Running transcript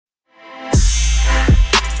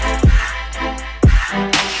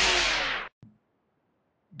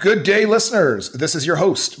Good day, listeners. This is your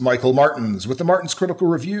host, Michael Martins, with the MARTINZ Critical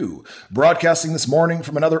Review, broadcasting this morning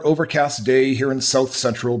from another overcast day here in south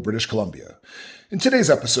central British Columbia. In today's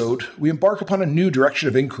episode, we embark upon a new direction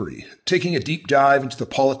of inquiry, taking a deep dive into the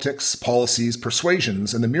politics, policies,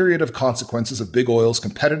 persuasions, and the myriad of consequences of big oil's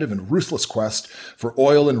competitive and ruthless quest for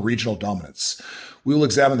oil and regional dominance. We will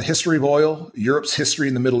examine the history of oil, Europe's history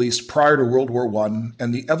in the Middle East prior to World War I,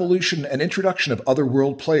 and the evolution and introduction of other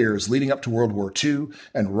world players leading up to World War II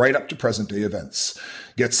and right up to present-day events.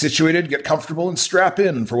 Get situated, get comfortable, and strap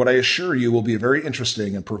in for what I assure you will be a very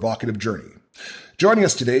interesting and provocative journey. Joining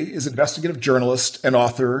us today is investigative journalist and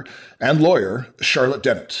author and lawyer Charlotte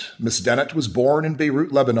Dennett. Miss Dennett was born in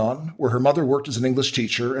Beirut, Lebanon, where her mother worked as an English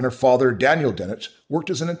teacher and her father, Daniel Dennett,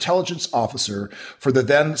 worked as an intelligence officer for the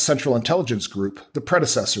then Central Intelligence Group, the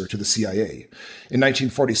predecessor to the CIA. In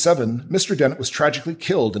 1947, Mr. Dennett was tragically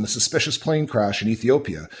killed in a suspicious plane crash in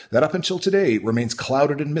Ethiopia that up until today remains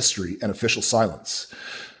clouded in mystery and official silence.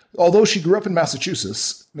 Although she grew up in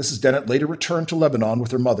Massachusetts, Mrs. Dennett later returned to Lebanon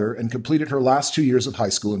with her mother and completed her last 2 years of high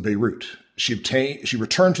school in Beirut. She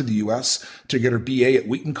returned to the U.S. to get her B.A. at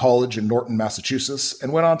Wheaton College in Norton, Massachusetts,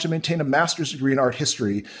 and went on to maintain a master's degree in art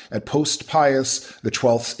history at Pope Pius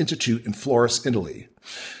XII's Institute in Florence, Italy.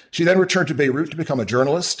 She then returned to Beirut to become a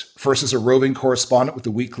journalist, first as a roving correspondent with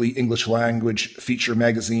the weekly English-language feature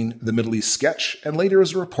magazine The Middle East Sketch, and later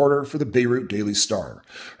as a reporter for the Beirut Daily Star.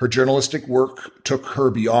 Her journalistic work took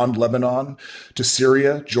her beyond Lebanon to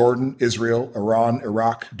Syria, Jordan, Israel, Iran,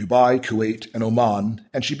 Iraq, Dubai, Kuwait, and Oman,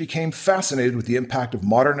 and she became fascinated with the impact of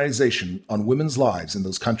modernization on women's lives in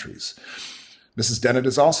those countries. Mrs. Dennett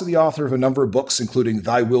is also the author of a number of books, including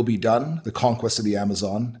Thy Will Be Done, The Conquest of the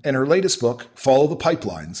Amazon, and her latest book, Follow the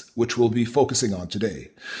Pipelines, which we'll be focusing on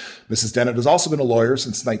today. Mrs. Dennett has also been a lawyer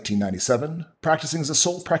since 1997, practicing as a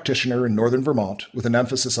sole practitioner in northern Vermont with an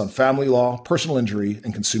emphasis on family law, personal injury,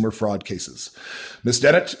 and consumer fraud cases. Ms.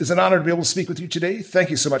 Dennett, it's an honor to be able to speak with you today. Thank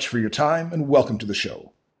you so much for your time, and welcome to the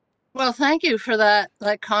show. Well, thank you for that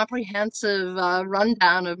comprehensive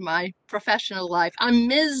rundown of my professional life. I'm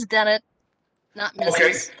Ms. Dennett, not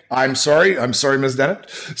Okay. Mrs. I'm sorry, Ms. Dennett.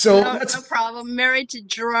 No problem. Married to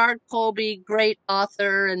Gerard Colby, great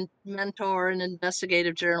author and mentor and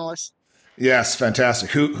investigative journalist. Yes,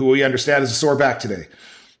 fantastic. Who we understand is a sore back today.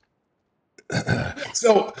 Yes.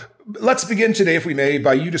 So let's begin today, if we may,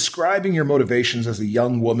 by you describing your motivations as a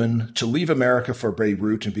young woman to leave America for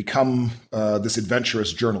Beirut and become this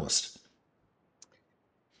adventurous journalist.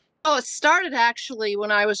 Oh, it started actually when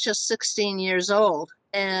I was just 16 years old,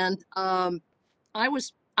 and I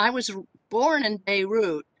was born in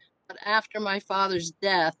Beirut, but after my father's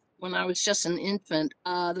death, when I was just an infant,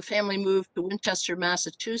 the family moved to Winchester,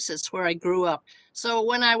 Massachusetts, where I grew up. So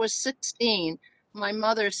when I was 16, my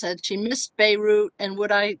mother said she missed Beirut and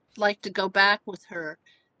would I like to go back with her?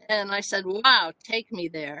 And I said, wow, take me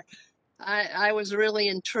there. I was really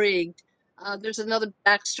intrigued. There's another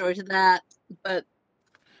backstory to that, but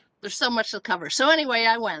there's so much to cover. So anyway,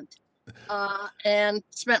 I went and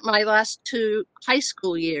spent my last two high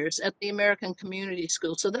school years at the American Community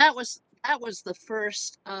School. So that was the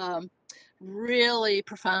first really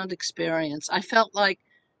profound experience. I felt like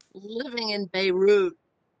living in Beirut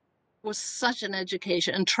was such an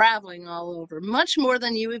education and traveling all over, much more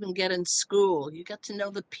than you even get in school. You get to know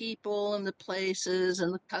the people and the places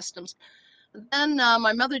and the customs. Then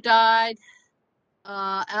my mother died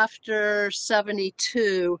after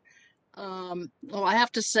 72. Well, I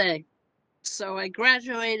have to say, so I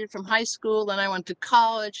graduated from high school, then I went to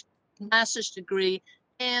college, master's degree,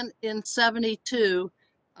 and in 72,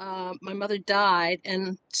 my mother died,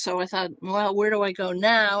 and so I thought, well, where do I go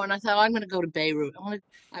now? And I thought, I'm going to go to Beirut.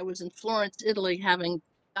 I was in Florence, Italy, having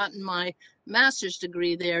gotten my master's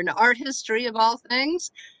degree there in art history of all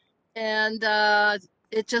things, and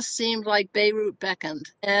it just seemed like Beirut beckoned.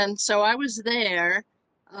 And so I was there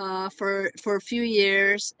for a few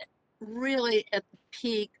years, really at the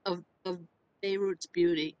peak of Beirut's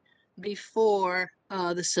beauty before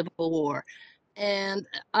the Civil War. And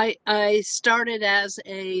I started as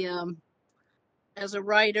a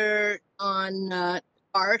writer on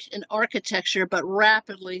art and architecture, but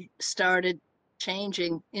rapidly started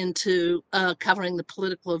changing into covering the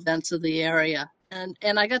political events of the area. And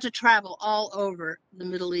I got to travel all over the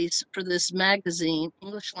Middle East for this magazine,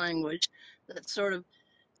 English language, that sort of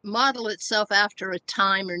modeled itself after a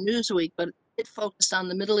Time or Newsweek, but it focused on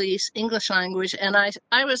the Middle East, English language. And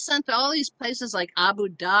I was sent to all these places like Abu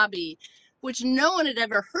Dhabi, which no one had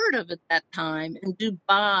ever heard of at that time, and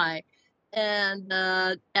Dubai. And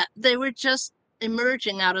they were just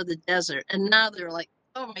emerging out of the desert. And now they're like,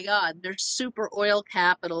 oh my God, they're super oil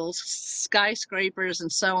capitals, skyscrapers,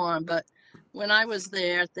 and so on. But when I was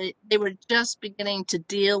there, they were just beginning to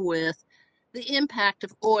deal with the impact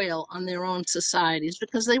of oil on their own societies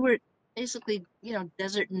because they were basically,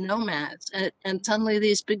 desert nomads. And suddenly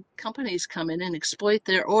these big companies come in and exploit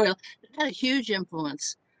their oil. It had a huge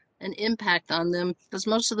influence and impact on them because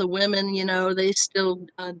most of the women, they still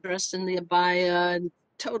dressed in the abaya and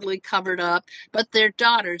totally covered up, but their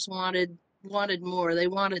daughters wanted more. They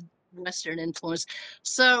wanted Western influence.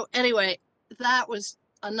 So anyway, that was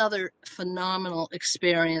another phenomenal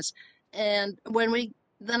experience. And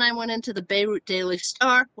then I went into the Beirut Daily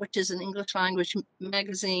Star, which is an English language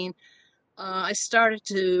magazine. I started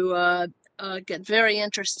to get very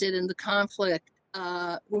interested in the conflict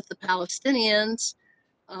with the Palestinians.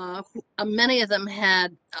 Many of them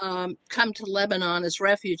had come to Lebanon as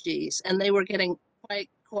refugees, and they were getting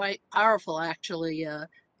quite powerful, actually.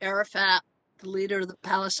 Arafat, the leader of the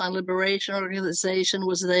Palestine Liberation Organization,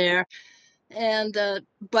 was there, and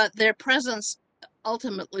but their presence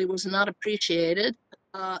ultimately was not appreciated,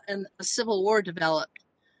 and a civil war developed.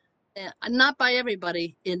 Not by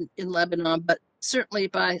everybody in Lebanon, but certainly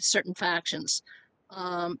by certain factions,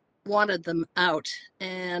 wanted them out.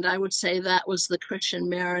 And I would say that was the Christian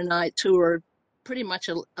Maronites who were pretty much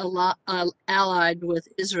allied with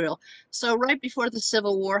Israel. So right before the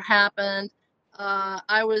Civil War happened,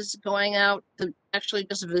 I was going out to actually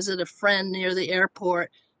just visit a friend near the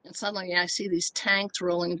airport, and suddenly I see these tanks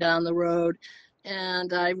rolling down the road.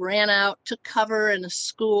 And I ran out, took cover in a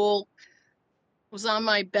school, was on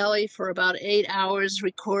my belly for about 8 hours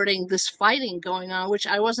recording this fighting going on, which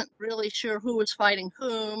I wasn't really sure who was fighting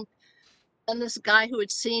whom. And this guy who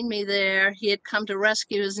had seen me there, he had come to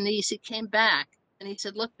rescue his niece. He came back and he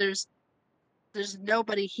said, "Look, there's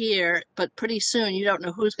nobody here, but pretty soon you don't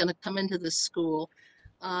know who's going to come into this school.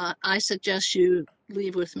 I suggest you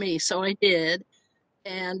leave with me." So I did.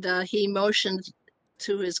 And he motioned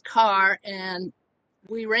to his car and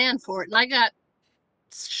we ran for it. And I got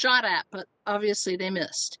shot at, but obviously they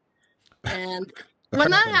missed. And when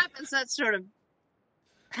that happens, that sort of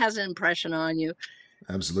has an impression on you.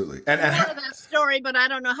 Absolutely. More of that story, but I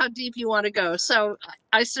don't know how deep you want to go. So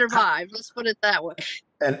I survived. Let's put it that way.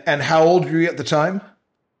 And how old were you at the time?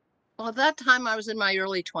 Well, at that time, I was in my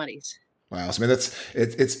early 20s. Wow. So, I mean,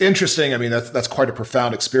 it's interesting. I mean, that's quite a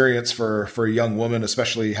profound experience for a young woman,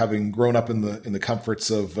 especially having grown up in the comforts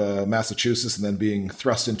of Massachusetts and then being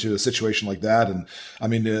thrust into a situation like that. And I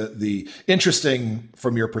mean, the interesting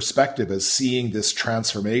from your perspective is seeing this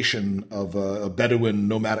transformation of a Bedouin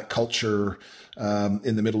nomadic culture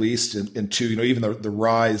in the Middle East into, even the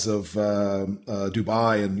rise of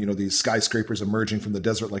Dubai and, these skyscrapers emerging from the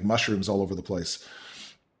desert like mushrooms all over the place.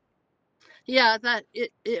 Yeah, that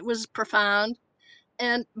it was profound.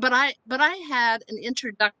 But I had an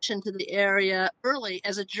introduction to the area early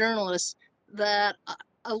as a journalist that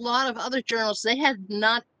a lot of other journalists, they had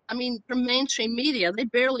not, I mean, from mainstream media, they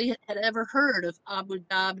barely had ever heard of Abu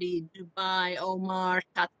Dhabi, Dubai, Oman,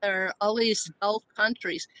 Qatar, all these Gulf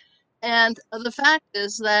countries. And the fact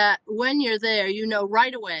is that when you're there, you know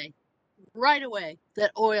right away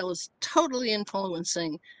that oil is totally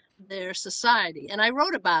influencing their society. And I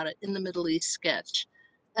wrote about it in the Middle East sketch.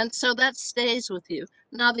 And so that stays with you.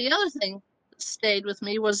 Now, the other thing that stayed with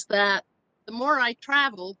me was that the more I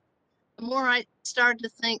traveled, the more I started to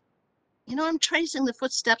think, I'm tracing the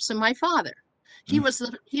footsteps of my father. He was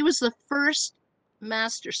the first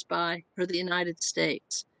master spy for the United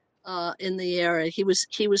States in the area. He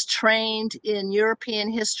was trained in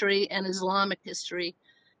European history and Islamic history,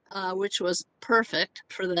 which was perfect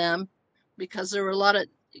for them because there were a lot of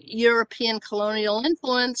European colonial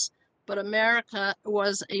influence, but America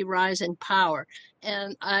was a rising power.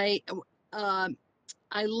 And uh,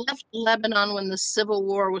 I left Lebanon when the Civil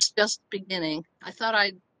War was just beginning. I thought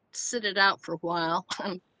I'd sit it out for a while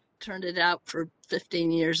and turned it out for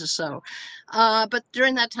 15 years or so. But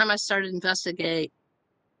during that time, I started to investigate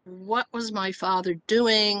what was my father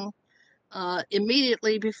doing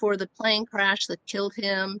immediately before the plane crash that killed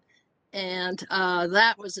him. And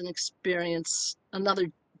that was an experience, another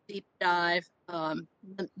deep dive.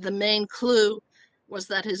 The main clue was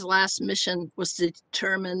that his last mission was to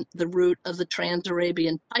determine the route of the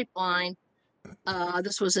Trans-Arabian Pipeline.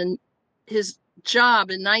 This was in his job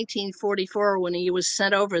in 1944 when he was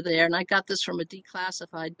sent over there, and I got this from a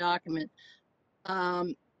declassified document,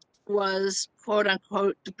 was, quote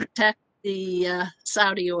unquote, to protect the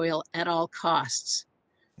Saudi oil at all costs.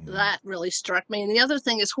 That really struck me. And the other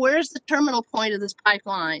thing is, where's the terminal point of this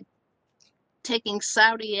pipeline taking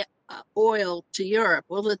Saudi oil to Europe?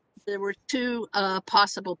 Well, there were two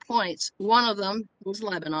possible points. One of them was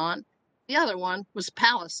Lebanon. The other one was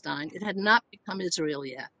Palestine. It had not become Israel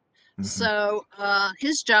yet. Hmm. So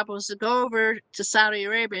his job was to go over to Saudi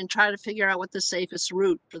Arabia and try to figure out what the safest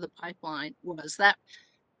route for the pipeline was.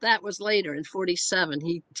 That was later in 47.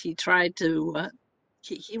 He tried to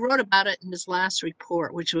he wrote about it in his last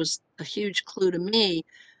report, which was a huge clue to me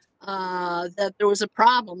that there was a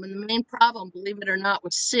problem, and the main problem, believe it or not,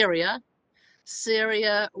 was Syria.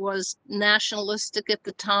 Syria was nationalistic at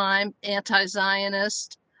the time,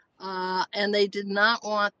 anti-Zionist, and they did not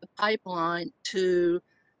want the pipeline to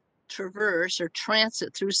traverse or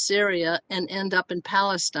transit through Syria and end up in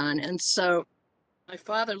Palestine. And so my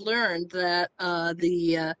father learned that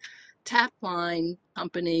the tap line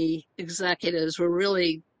company executives were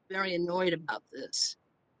really very annoyed about this.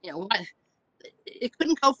 You know, why it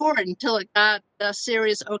couldn't go forward until it got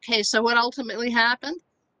Syria's okay. So what ultimately happened?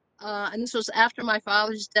 And this was after my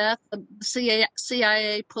father's death. The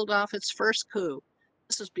CIA pulled off its first coup.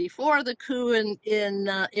 This was before the coup in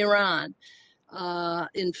Iran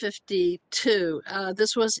in 52.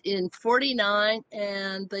 This was in 49,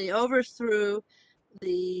 and they overthrew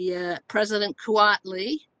the President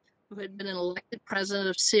Kouatly, who had been an elected president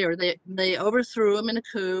of Syria. They overthrew him in a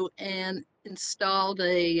coup and installed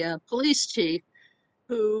a police chief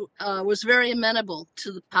who was very amenable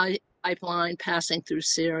to the pipeline passing through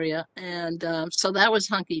Syria. And so that was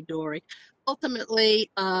hunky dory. Ultimately,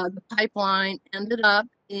 the pipeline ended up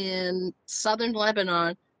in southern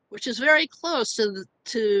Lebanon, which is very close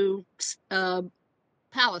to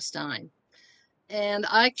Palestine. And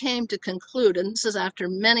I came to conclude, and this is after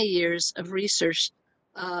many years of research,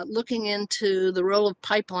 looking into the role of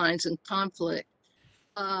pipelines in conflict,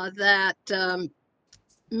 that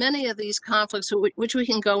many of these conflicts, which we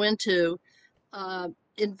can go into,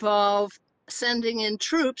 involve sending in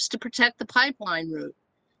troops to protect the pipeline route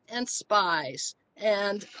and spies.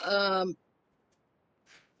 And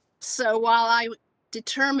so while I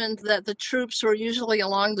determined that the troops were usually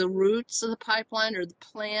along the routes of the pipeline or the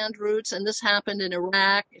planned routes, and this happened in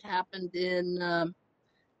Iraq, it happened in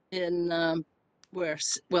where,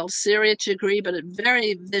 well, Syria to agree, but it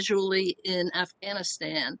very visually in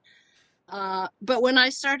Afghanistan. But when I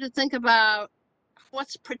started to think about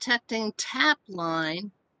what's protecting tap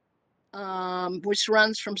line, which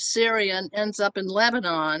runs from Syria and ends up in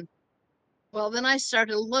Lebanon, well, then I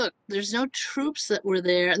started to look. There's no troops that were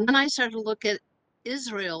there. And then I started to look at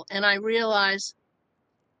Israel, and I realized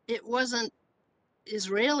it wasn't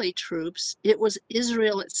Israeli troops, it was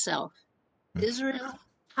Israel itself. Israel,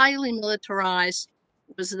 highly militarized,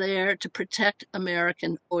 was there to protect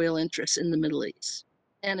American oil interests in the Middle East.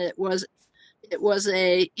 And it was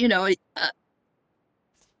a, you know, a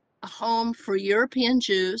home for European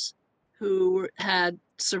Jews who had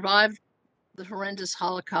survived the horrendous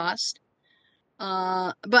Holocaust.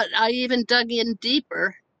 But I even dug in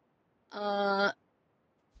deeper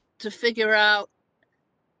to figure out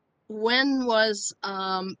when was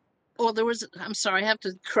there was, I'm sorry, I have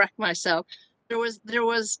to correct myself. There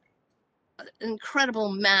was an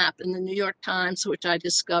incredible map in the New York Times, which I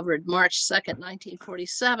discovered March 2nd,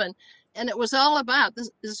 1947, and it was all about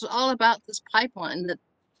this. This was all about this pipeline that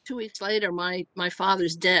 2 weeks later my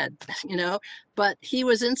father's dead, you know, but he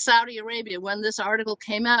was in Saudi Arabia when this article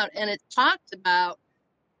came out, and it talked about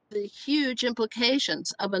the huge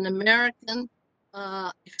implications of an American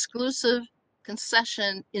exclusive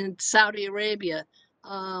concession in Saudi Arabia,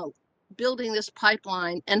 uh, building this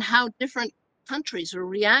pipeline, and how different countries were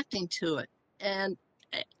reacting to it. And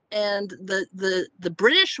the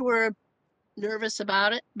British were nervous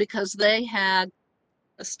about it because they had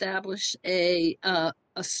established a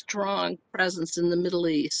strong presence in the Middle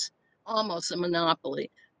East, almost a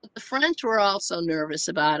monopoly. But the French were also nervous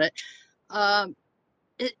about it. Um,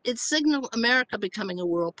 it signaled America becoming a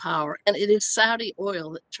world power, and it is Saudi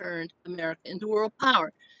oil that turned America into world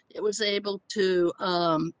power. It was able to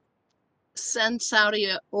send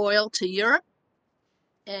Saudi oil to Europe,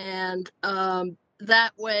 and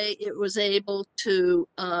that way it was able to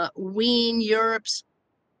wean Europe's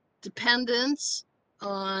dependence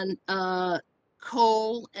on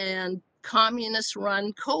coal and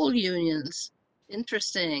communist-run coal unions.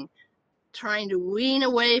 Interesting. Trying to wean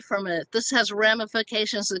away from it. This has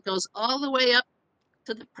ramifications that goes all the way up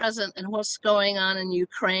to the present and what's going on in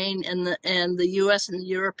Ukraine, and the US and the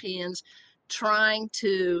Europeans trying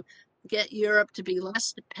to get Europe to be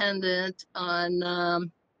less dependent on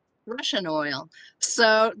Russian oil.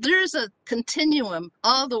 So there's a continuum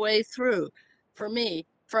all the way through for me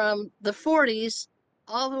from the 40s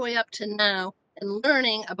all the way up to now, and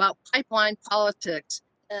learning about pipeline politics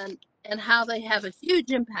and how they have a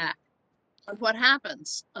huge impact on what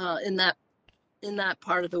happens in that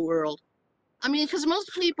part of the world. I mean, because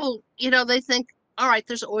most people, you know, they think all right,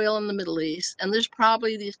 there's oil in the Middle East, and there's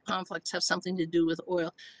probably these conflicts have something to do with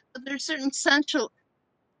oil, but there's certain central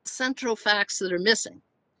facts that are missing.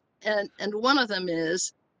 And one of them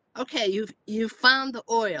is, okay, you've found the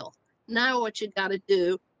oil. Now what you got to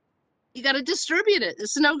do, you got to distribute it.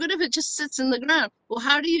 It's no good if it just sits in the ground. Well,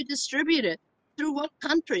 how do you distribute it? Through what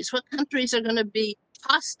countries? What countries are going to be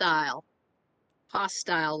hostile?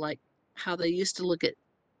 Hostile, like how they used to look at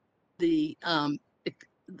the um,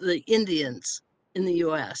 the Indians in the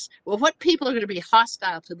U.S. Well, what people are going to be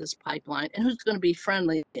hostile to this pipeline, and who's going to be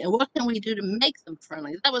friendly, and what can we do to make them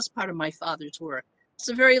friendly? That was part of my father's work. It's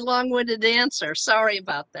a very long-winded answer. Sorry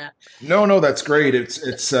about that. No, no, that's great.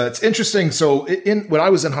 It's interesting. So in when I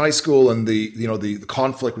was in high school and the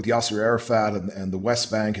conflict with Yasser Arafat and the West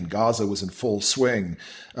Bank and Gaza was in full swing,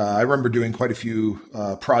 I remember doing quite a few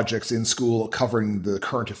projects in school covering the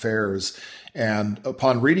current affairs. And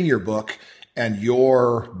upon reading your book and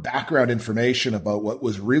your background information about what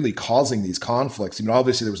was really causing these conflicts. I mean,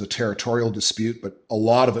 obviously there was a territorial dispute, but a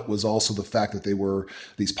lot of it was also the fact that they were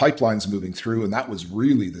these pipelines moving through, and that was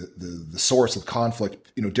really the source of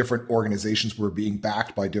conflict. You know, different organizations were being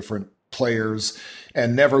backed by different players,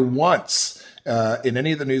 and never once in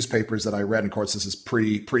any of the newspapers that I read, and of course this is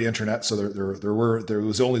pre-internet, so there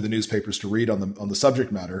was only the newspapers to read on the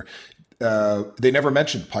subject matter. They never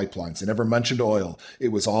mentioned pipelines. They never mentioned oil. It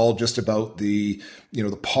was all just about the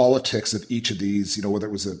politics of each of these, whether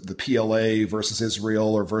it was the PLA versus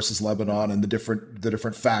Israel or versus Lebanon and the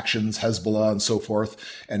different factions, Hezbollah and so forth.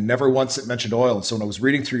 And never once it mentioned oil. And so when I was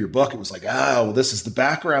reading through your book, it was like, well, this is the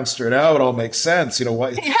background story. Now it all makes sense. Why?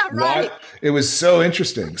 Yeah, right. Why? It was so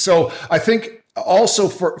interesting. So I think also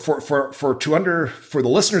for the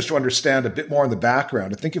listeners to understand a bit more in the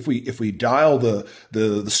background, I think if we dial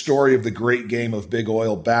the story of the great game of big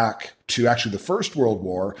oil back to actually the First World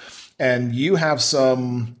War, and you have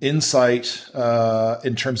some insight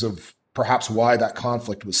in terms of perhaps why that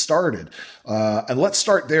conflict was started. And let's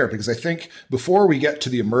start there, because I think before we get to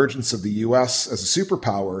the emergence of the U.S. as a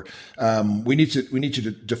superpower, we need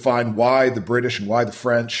to define why the British and why the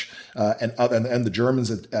French and the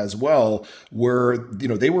Germans as well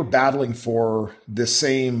they were battling for the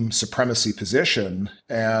same supremacy position.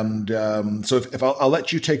 And so if I'll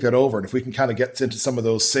let you take that over, and if we can kind of get into some of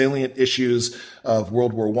those salient issues of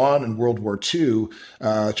World War I and World War II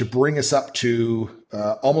to bring us up to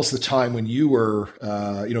almost the time when you were,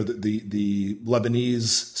 the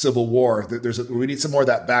Lebanese Civil War. We need some more of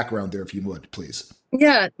that background there, if you would, please.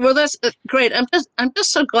 Yeah, well, that's great. I'm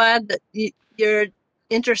just so glad that you're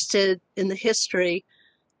interested in the history,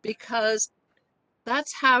 because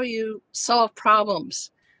that's how you solve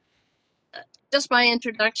problems. Just my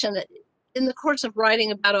introduction, in the course of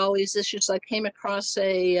writing about all these issues, I came across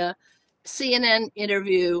a CNN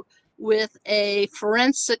interview with a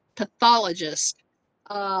forensic pathologist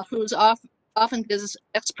who's often gives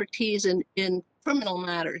expertise in criminal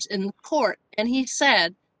matters in court. And he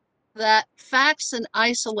said that facts in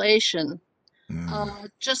isolation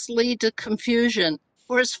just lead to confusion,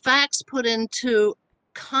 whereas facts put into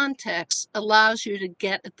context allows you to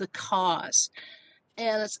get at the cause.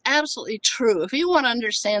 And it's absolutely true. If you want to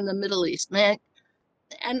understand the Middle East, man,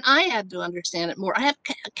 and I had to understand it more. I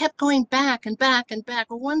kept going back and back and back.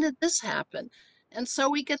 Well, when did this happen? And so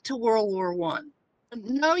we get to World War One.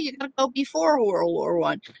 No, you got to go before World War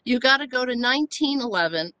One. You got to go to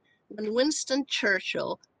 1911, when Winston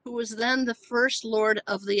Churchill, who was then the First Lord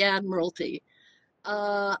of the Admiralty,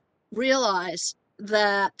 realized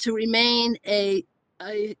that to remain a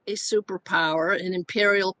superpower, an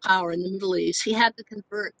imperial power in the Middle East, he had to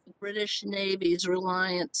convert the British Navy's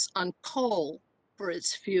reliance on coal for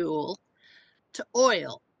its fuel to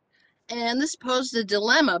oil. And this posed a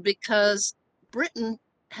dilemma, because Britain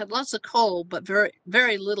had lots of coal, but very,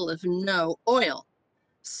 very little, if no, oil.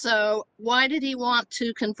 So why did he want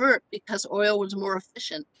to convert? Because oil was more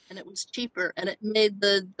efficient and it was cheaper and it made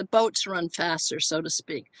the boats run faster, so to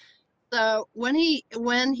speak. So when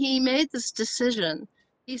he made this decision,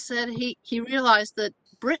 he said he realized that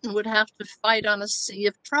Britain would have to fight on a sea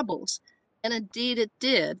of troubles. And indeed it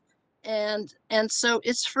did. And so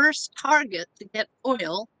its first target to get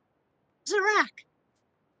oil was Iraq.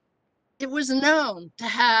 It was known to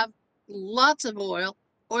have lots of oil.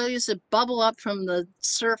 Oil used to bubble up from the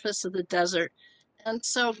surface of the desert. And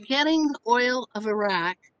so getting the oil of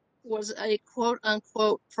Iraq was a quote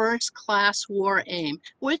unquote first class war aim,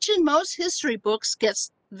 which in most history books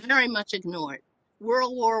gets very much ignored.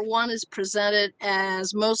 World War I is presented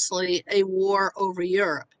as mostly a war over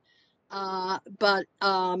Europe. But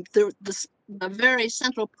the very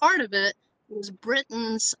central part of it was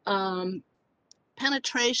Britain's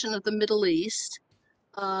penetration of the Middle East,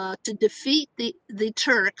 to defeat the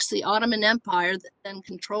Turks, the Ottoman Empire that then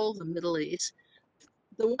controlled the Middle East.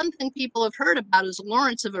 The one thing people have heard about is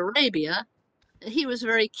Lawrence of Arabia. He was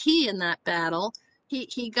very key in that battle.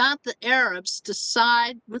 He got the Arabs to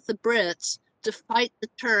side with the Brits to fight the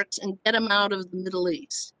Turks and get them out of the Middle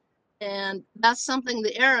East. And that's something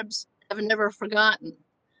the Arabs have never forgotten,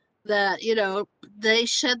 that, they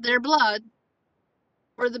shed their blood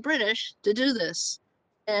for the British to do this.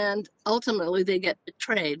 And ultimately they get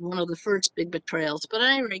betrayed, one of the first big betrayals. But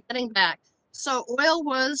anyway, getting back. So oil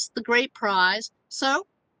was the great prize. So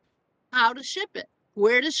how to ship it,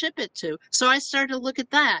 where to ship it to. So I started to look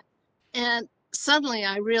at that. And suddenly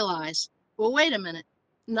I realized, well, wait a minute.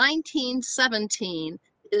 1917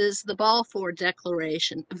 is the Balfour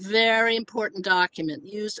Declaration, a very important document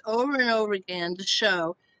used over and over again to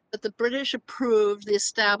show that the British approved the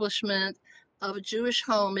establishment of a Jewish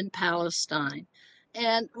home in Palestine.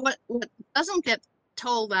 And what doesn't get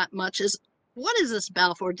told that much is, what is this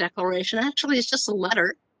Balfour Declaration? Actually, it's just a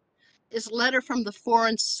letter. It's a letter from the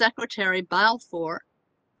Foreign Secretary Balfour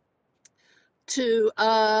to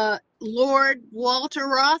Lord Walter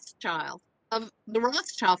Rothschild of the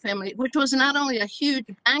Rothschild family, which was not only a huge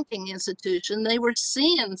banking institution, they were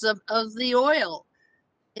scions of the oil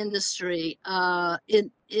industry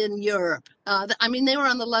in Europe. I mean, they were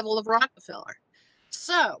on the level of Rockefeller.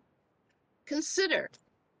 So consider,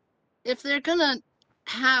 if they're going to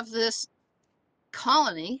have this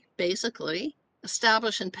colony, basically,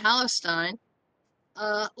 established in Palestine,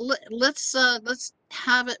 let's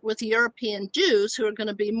have it with European Jews who are going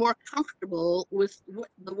to be more comfortable with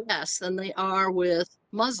the West than they are with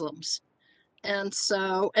Muslims. And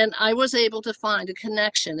so, and I was able to find a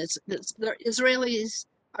connection. The Israelis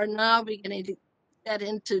are now beginning to get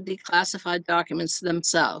into declassified documents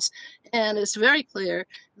themselves. And it's very clear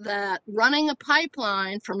that running a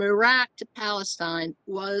pipeline from Iraq to Palestine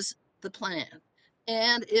was the plan.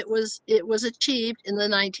 And it was achieved in the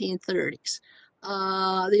 1930s.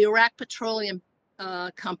 The Iraq Petroleum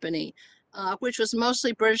Company, which was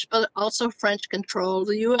mostly British but also French controlled.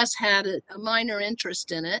 The U.S. had a minor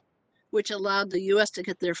interest in it, which allowed the U.S. to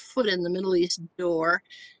get their foot in the Middle East door.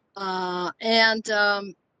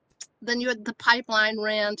 Then you had the pipeline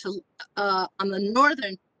ran to, on the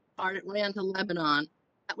northern part, it ran to Lebanon.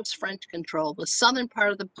 That was French control. The southern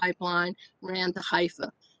part of the pipeline ran to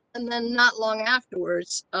Haifa. And then not long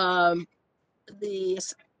afterwards, the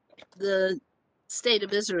state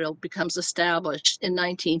of Israel becomes established in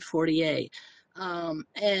 1948.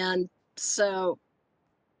 And so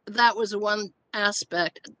that was one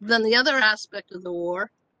aspect. Then the other aspect of the war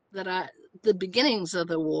the beginnings of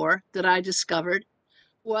the war that I discovered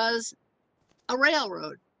was a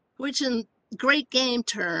railroad, which in great game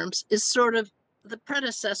terms is sort of the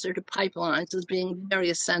predecessor to pipelines, as being very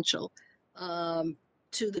essential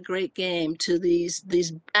to the great game, to these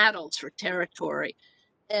battles for territory.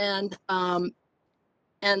 And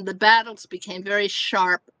the battles became very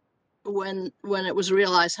sharp when it was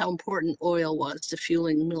realized how important oil was to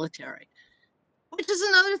fueling the military, which is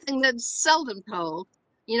another thing that's seldom told.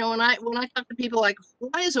 When I talk to people like,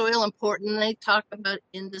 why is oil important? And they talk about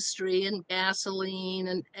industry and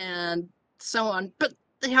gasoline and so on, but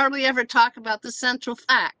they hardly ever talk about the central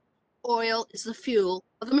fact. Oil is the fuel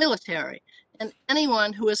of the military, and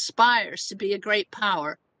anyone who aspires to be a great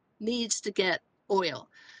power needs to get oil.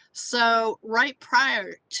 So right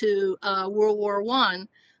prior to World War I,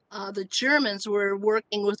 the Germans were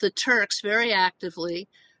working with the Turks very actively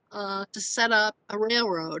to set up a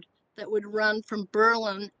railroad that would run from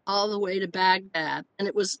Berlin all the way to Baghdad. And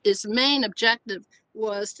its main objective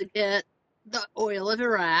was to get the oil of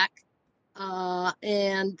Iraq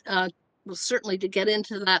and well, certainly to get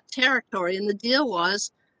into that territory. And the deal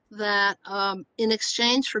was that in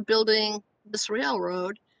exchange for building this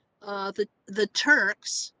railroad, the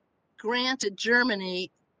Turks granted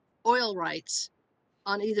Germany oil rights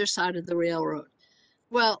on either side of the railroad.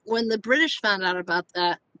 Well, when the British found out about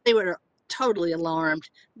that, they were totally alarmed.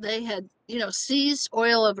 They had, seized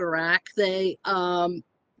oil of Iraq. They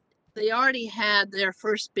already had their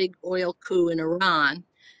first big oil coup in Iran,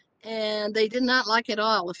 and they did not like at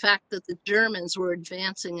all the fact that the Germans were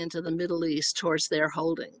advancing into the Middle East towards their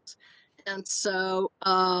holdings. And so,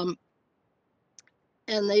 and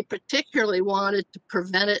they particularly wanted to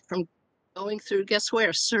prevent it from going through, guess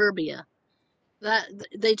where? Serbia. That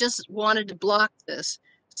they just wanted to block this.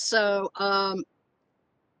 So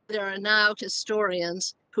there are now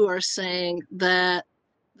historians who are saying that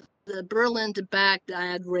the Berlin to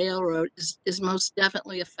Baghdad Railroad is most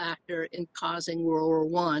definitely a factor in causing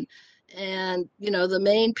World War I. And, the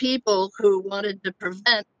main people who wanted to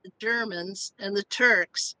prevent the Germans and the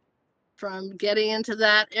Turks from getting into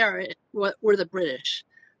that area were the British.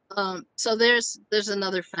 So there's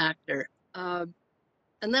another factor. And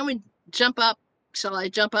then we jump up. Shall I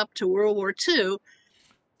jump up to World War II?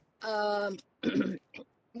 Um,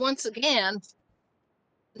 once again,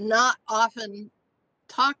 not often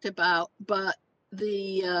talked about, but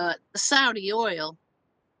the Saudi oil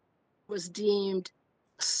was deemed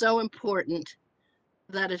so important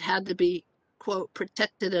that it had to be, quote,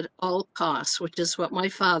 protected at all costs, which is what my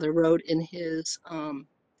father wrote in his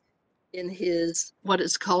what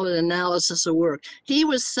is called an analysis of work. He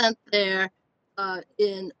was sent there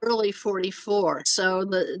in early 44, so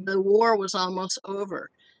the war was almost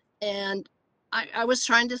over. And I was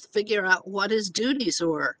trying to figure out what his duties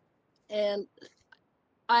were. And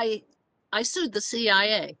I I sued the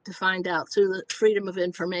CIA to find out through the Freedom of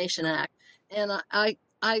Information Act. And I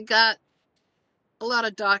got a lot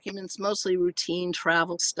of documents, mostly routine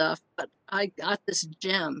travel stuff, but I got this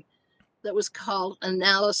gem that was called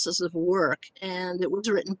Analysis of Work, and it was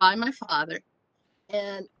written by my father,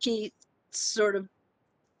 and he sort of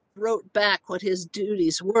wrote back what his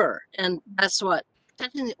duties were, and that's what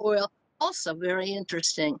protecting the oil. Also very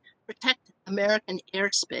interesting, protect American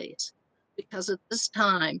airspace, because at this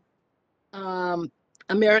time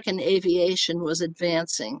American aviation was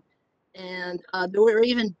advancing, and there were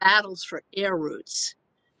even battles for air routes.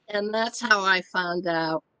 And that's how I found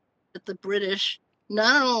out that the British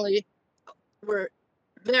not only were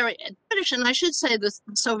very British, and I should say the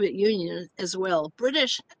Soviet Union as well.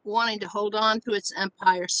 British wanting to hold on to its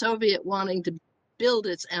empire, Soviet wanting to build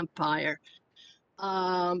its empire.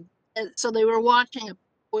 And so they were watching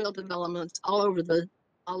oil developments all over the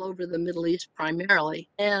Middle East primarily,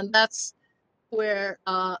 and that's where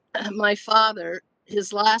my father,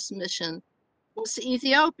 his last mission was to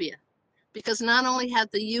Ethiopia, because not only had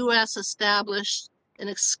the U.S. established an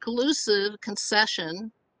exclusive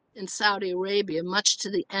concession in Saudi Arabia, much to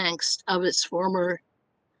the angst of its former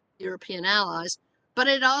European allies, but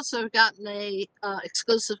it also gotten a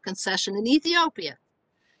exclusive concession in Ethiopia.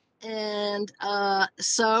 And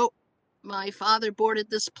so my father boarded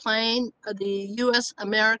this plane. The U.S.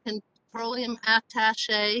 American Petroleum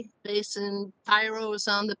Attaché based in Cairo was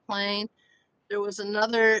on the plane. There was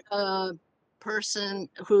another person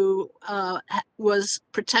who was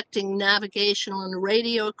protecting navigational and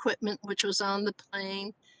radio equipment, which was on the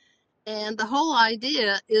plane. And the whole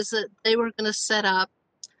idea is that they were going to set up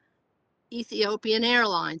Ethiopian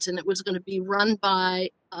Airlines, and it was going to be run by,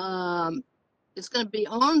 it's going to be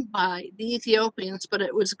owned by the Ethiopians, but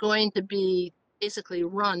it was going to be basically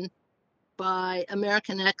run by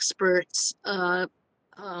American experts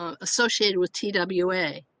associated with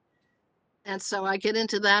TWA. And so I get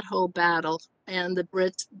into that whole battle, and the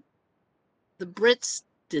Brits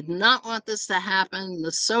did not want this to happen.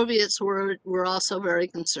 The Soviets were also very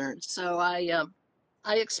concerned. So I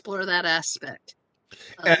explore that aspect.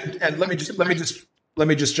 And let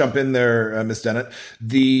me just jump in there, Ms. Dennett.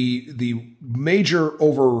 The major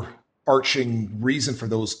overarching reason for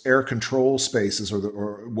those air control spaces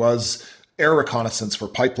was air reconnaissance for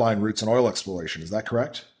pipeline routes and oil exploration. Is that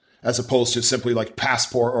correct? As opposed to simply like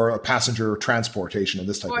passport or a passenger transportation and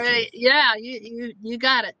this type of thing. Yeah, you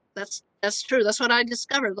got it. That's true. That's what I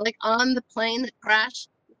discovered. Like on the plane that crashed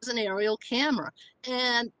was an aerial camera,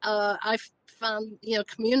 and I found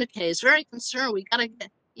communiques very concerned. We got to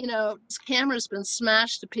get this camera's been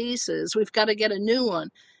smashed to pieces. We've got to get a new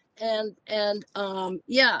one, and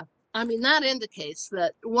yeah, I mean that indicates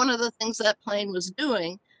that one of the things that plane was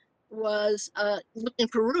doing was looking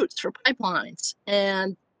for routes for pipelines,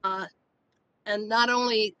 and not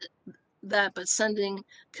only that, but sending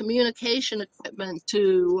communication equipment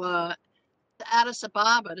to Addis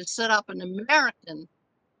Ababa to set up an American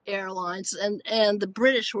airlines, and the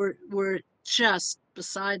British were just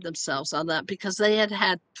beside themselves on that, because they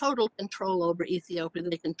had total control over Ethiopia.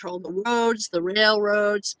 They controlled the roads, the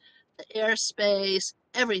railroads, the airspace,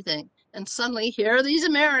 everything. And suddenly here are these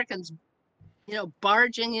Americans,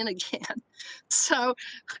 barging in again. So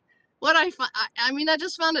what I mean, I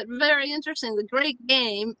just found it very interesting. The Great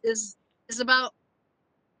Game is about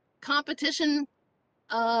competition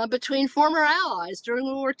between former allies during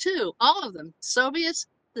World War II. All of them, Soviets,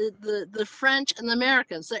 the French, and the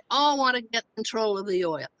Americans, they all want to get control of the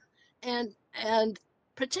oil. And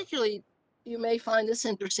particularly, you may find this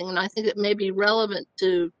interesting, and I think it may be relevant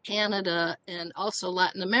to Canada and also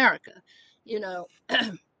Latin America.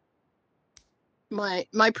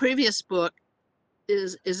 My previous book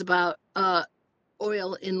is about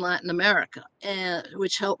oil in Latin America, and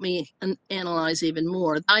which helped me analyze even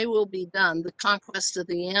more. I Will Be Done: The Conquest of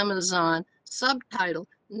the Amazon, subtitle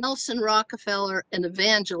Nelson Rockefeller and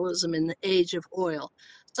Evangelism in the Age of Oil.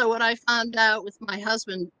 So what I found out with my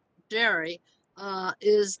husband, Jerry,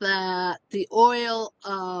 is that the oil,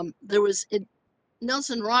 there was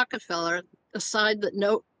Nelson Rockefeller, a side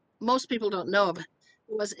that most people don't know of,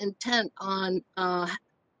 was intent on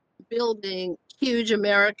building huge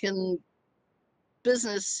American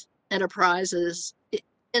business enterprises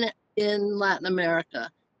in Latin America.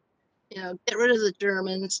 You know, get rid of the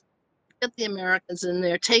Germans, get the Americans in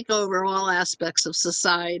there, take over all aspects of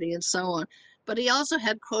society and so on. But he also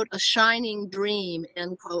had, quote, a shining dream,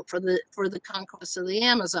 end quote, for the conquest of the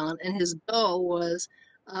Amazon. And his goal was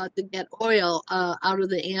to get oil out of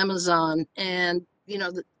the Amazon. And, you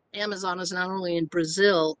know, the Amazon is not only in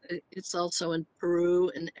Brazil, it's also in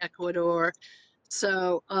Peru and Ecuador.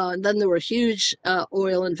 So then there were huge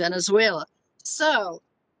oil in Venezuela. So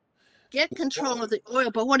get control of the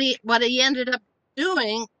oil. But what he ended up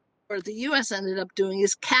doing, or the U.S. ended up doing,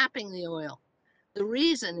 is capping the oil. The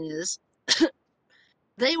reason is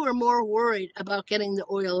they were more worried about getting the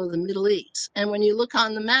oil of the Middle East. And when you look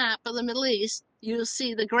on the map of the Middle East, you'll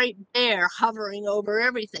see the Great Bear hovering over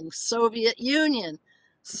everything, Soviet Union.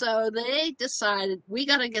 So they decided we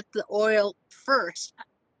got to get the oil first,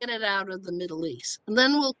 get it out of the Middle East, and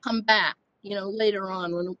then we'll come back, you know, later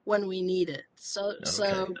on when we need it.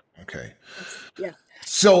 Okay. Yeah.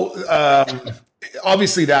 So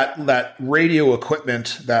obviously that radio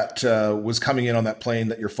equipment that was coming in on that plane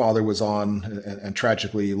that your father was on and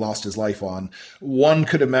tragically lost his life on, one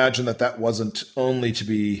could imagine that wasn't only to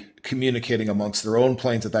be communicating amongst their own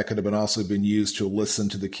planes, that could have been also been used to listen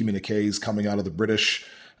to the communiques coming out of the British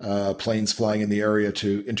planes flying in the area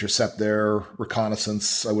to intercept their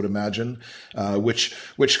reconnaissance, I would imagine, which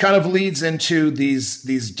kind of leads into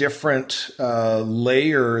these different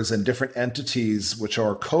layers and different entities which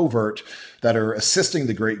are covert that are assisting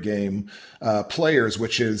the great game players,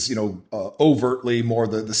 which is, you know, overtly more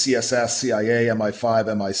the CSS, CIA, MI5,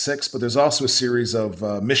 MI6, but there's also a series of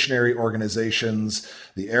missionary organizations,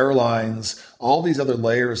 the airlines, all these other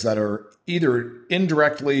layers that are either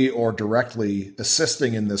indirectly or directly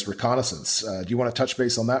assisting in this reconnaissance. Do you want to touch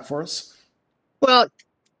base on that for us? Well,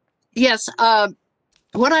 yes.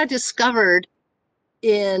 What I discovered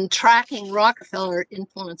in tracking Rockefeller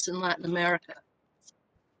influence in Latin America,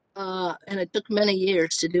 and it took many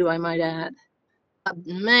years to do, I might add.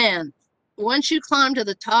 Man, once you climb to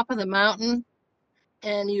the top of the mountain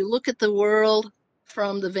and you look at the world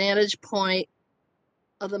from the vantage point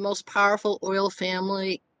of the most powerful oil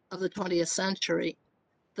family of the 20th century,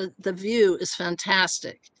 the view is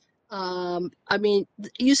fantastic. I mean,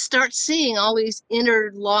 you start seeing all these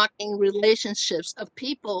interlocking relationships of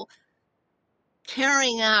people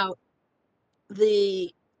carrying out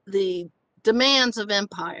the demands of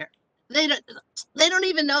empire. They don't they don't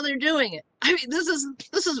even know they're doing it. I mean, this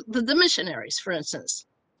is the missionaries, for instance.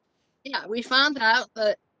 Yeah, we found out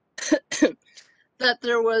that that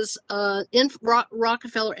there was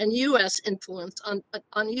Rockefeller and U.S. influence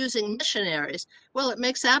on using missionaries. Well, it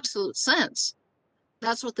makes absolute sense.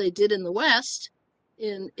 That's what they did in the West,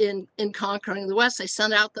 in conquering the West. They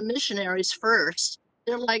sent out the missionaries first.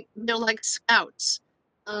 They're like scouts,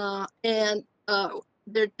 and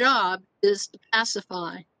their job is to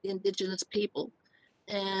pacify the indigenous people,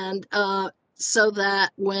 and so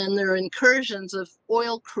that when there are incursions of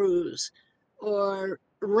oil crews or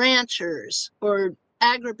ranchers or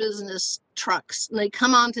agribusiness trucks and they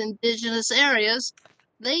come onto indigenous areas,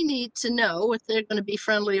 they need to know if they're going to be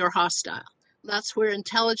friendly or hostile. That's where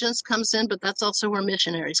intelligence comes in, but that's also where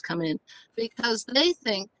missionaries come in, because they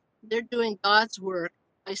think they're doing God's work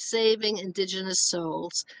by saving indigenous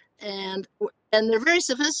souls, and they're very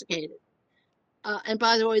sophisticated. And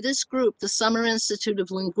by the way, this group, the Summer Institute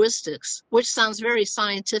of Linguistics, which sounds very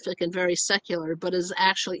scientific and very secular, but is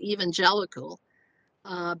actually evangelical,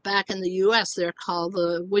 back in the U.S., they're called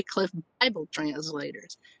the Wycliffe Bible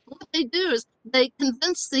translators. What they do is they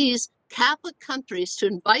convince these Catholic countries to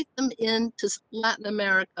invite them into Latin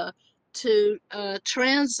America to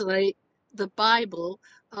translate the Bible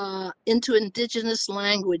into indigenous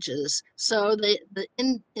languages, so the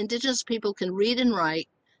indigenous people can read and write,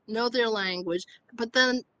 know their language. But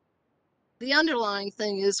then the underlying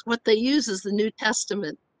thing is what they use is the New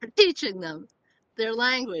Testament for teaching them their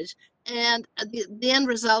language. And the end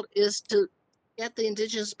result is to get the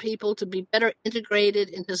indigenous people to be better integrated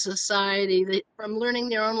into society. From learning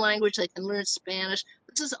their own language, they can learn Spanish.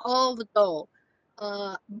 This is all the goal.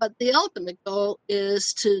 But the ultimate goal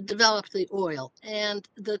is to develop the oil. And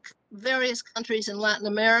the various countries in Latin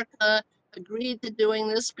America agreed to doing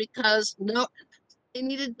this because they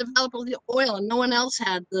needed to develop the oil, and no one else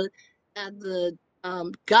had the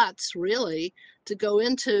guts really to go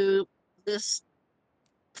into this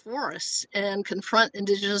forests and confront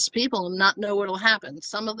indigenous people and not know what'll happen.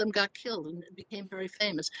 Some of them got killed and became very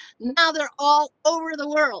famous. Now they're all over the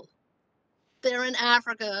world. They're in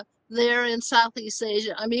Africa. They're in Southeast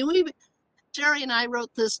Asia. I mean, Jerry and I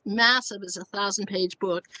wrote this massive, it's a 1,000-page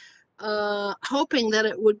book, hoping that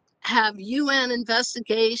it would have UN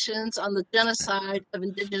investigations on the genocide of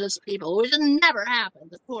indigenous people, which never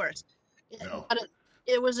happened, of course. No. But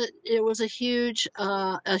it was a huge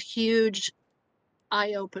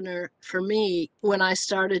eye opener for me when I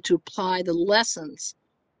started to apply the lessons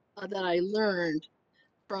that I learned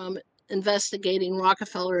from investigating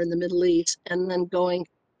Rockefeller in the Middle East and then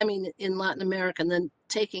in Latin America, and then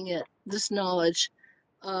taking this knowledge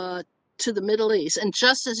to the Middle East. And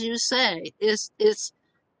just as you say, it's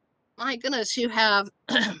my goodness, you have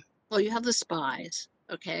well, you have the spies,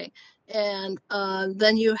 okay, and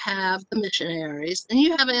then you have the missionaries, and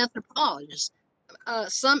you have anthropologists.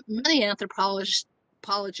 Many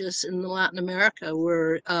anthropologists in Latin America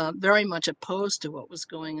were very much opposed to what was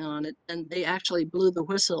going on, and they actually blew the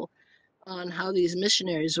whistle on how these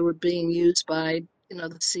missionaries were being used by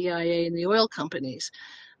the CIA and the oil companies.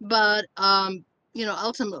 But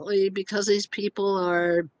ultimately, because these people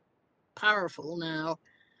are powerful now.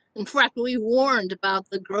 In fact, we warned about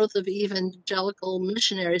the growth of evangelical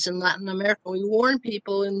missionaries in Latin America. We warned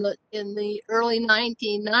people in the early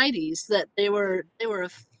 1990s that they were a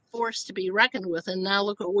force to be reckoned with, and now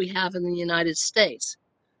look what we have in the United States.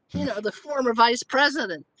 The former vice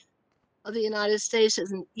president of the United States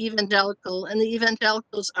is an evangelical, and the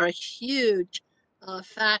evangelicals are a huge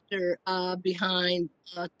factor behind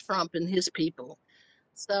Trump and his people.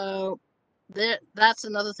 So that's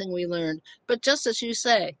another thing we learned. But just as you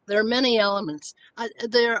say, there are many elements.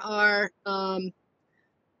 There are,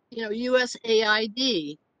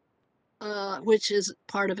 USAID, which is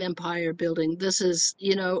part of empire building. This is,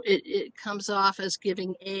 it comes off as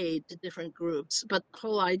giving aid to different groups, but the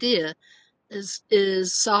whole idea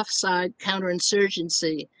is soft side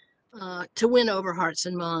counterinsurgency to win over hearts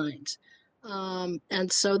and minds.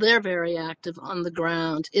 And so they're very active on the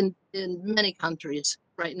ground in many countries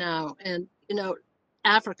right now. And,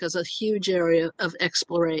 Africa's a huge area of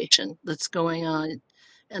exploration that's going on.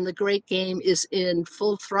 And the great game is in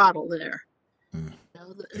full throttle there. Mm.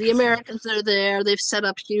 The Americans are there. They've set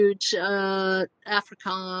up huge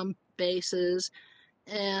AFRICOM bases.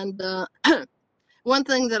 And one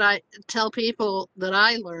thing that I tell people that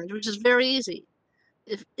I learned, which is very easy,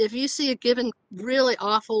 if you see a given really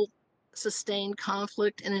awful sustained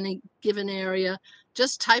conflict in any given area,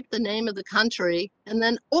 just type the name of the country and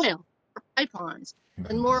then oil or pipelines.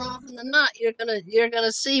 And more often than not, you're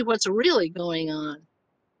gonna see what's really going on.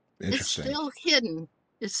 Interesting.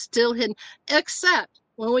 It's still hidden, except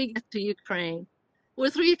when we get to Ukraine.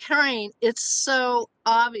 With Ukraine, it's so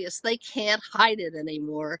obvious they can't hide it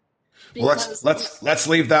anymore. Well, let's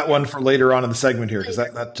leave that one for later on in the segment here, because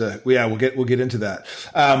we'll get into that.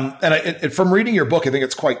 And from reading your book, I think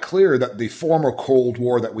it's quite clear that the former Cold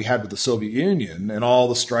War that we had with the Soviet Union and all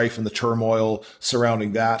the strife and the turmoil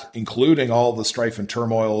surrounding that, including all the strife and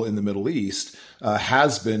turmoil in the Middle East,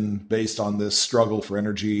 has been based on this struggle for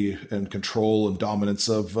energy and control and dominance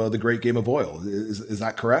of the great game of oil. Is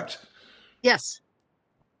that correct? Yes,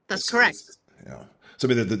 that's correct. Yeah. So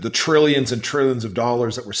I mean, the trillions and trillions of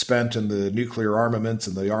dollars that were spent in the nuclear armaments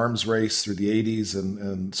and the arms race through the 80s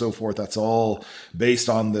and so forth, that's all based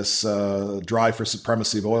on this drive for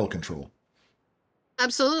supremacy of oil control.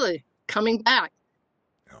 Absolutely. Coming back.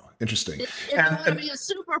 Oh, interesting. If you want to be a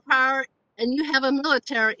superpower and you have a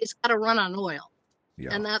military, it's got to run on oil.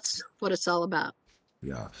 Yeah. And that's what it's all about.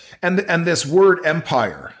 Yeah. And this word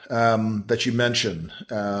empire that you mentioned,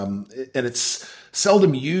 and it's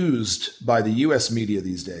seldom used by the U.S. media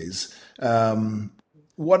these days.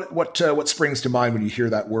 What springs to mind when you hear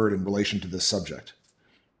that word in relation to this subject?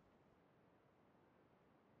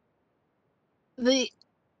 I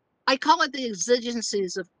call it the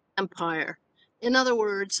exigencies of empire. In other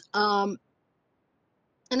words, and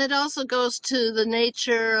it also goes to the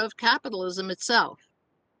nature of capitalism itself.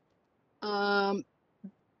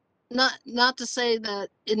 Not to say that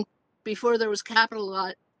before there was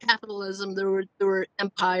capitalism, there were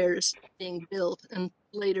empires being built and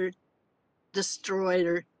later destroyed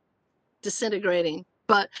or disintegrating.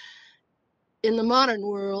 But in the modern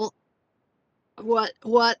world, what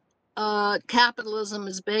capitalism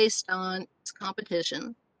is based on is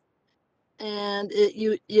competition, and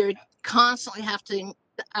you're constantly having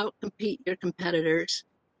to outcompete your competitors.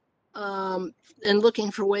 And looking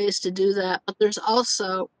for ways to do that. But there's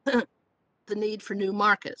also the need for new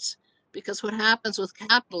markets, because what happens with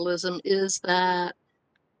capitalism is that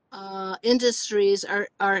industries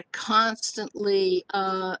are constantly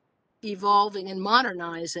evolving and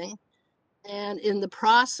modernizing, and in the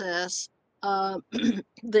process, uh,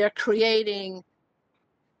 they're creating,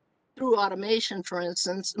 through automation, for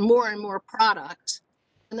instance, more and more products,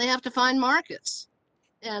 and they have to find markets.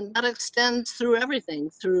 And that extends through everything,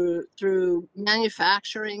 through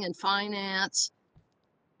manufacturing and finance,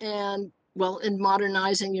 and well, in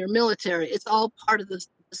modernizing your military. It's all part of the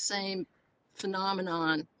same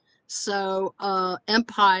phenomenon. So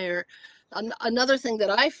empire. Another thing that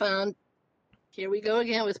I found, here we go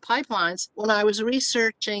again with pipelines, when I was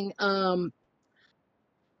researching what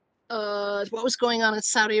was going on in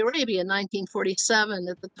Saudi Arabia in 1947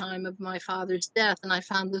 at the time of my father's death. And I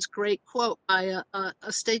found this great quote by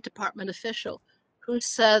a State Department official who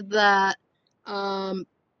said that um,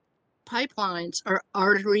 pipelines are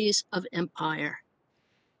arteries of empire.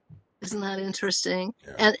 Isn't that interesting?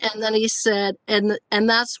 Yeah. And then he said, and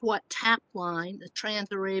that's what TAP line, the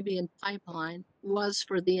Trans-Arabian Pipeline, was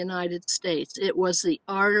for the United States. It was the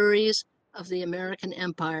arteries of the American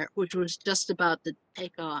empire, which was just about to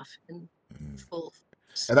take off in full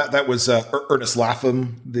force. And that was Ernest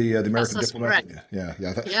Lapham, the Yes, American that's diplomat. correct. Yeah.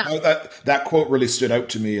 Yeah. That quote really stood out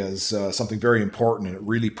to me as something very important, and it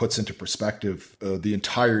really puts into perspective the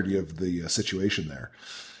entirety of the situation there.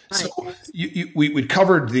 So Right. we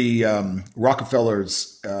covered the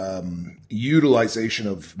Rockefeller's utilization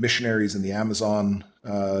of missionaries in the Amazon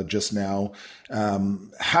just now.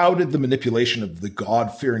 How did the manipulation of the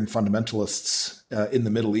God-fearing fundamentalists in the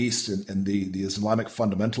Middle East and the Islamic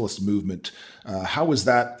fundamentalist movement, how was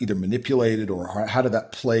that either manipulated, or how did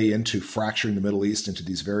that play into fracturing the Middle East into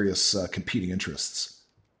these various competing interests?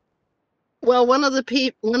 Well, one of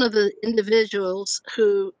the individuals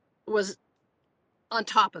who was on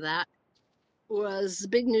top of that was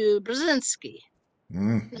Zbigniew Brzezinski.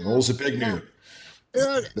 What a big Yeah. new?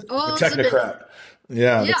 The Oh, it's a bit. technocrat.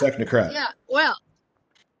 Yeah, the Yeah. technocrat. Yeah. Well,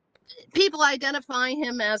 people identify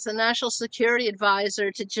him as the national security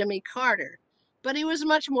advisor to Jimmy Carter, but he was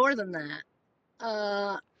much more than that.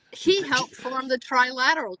 Uh, he helped form the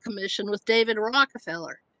Trilateral Commission with David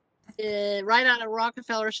Rockefeller, right out of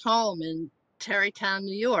Rockefeller's home in Tarrytown,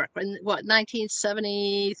 New York, in what,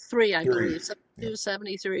 1973, I Three. believe, 72,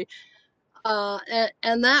 73.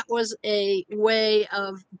 And that was a way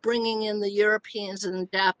of bringing in the Europeans and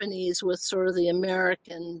the Japanese with sort of the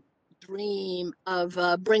American dream of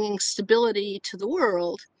bringing stability to the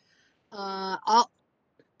world. All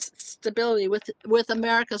stability with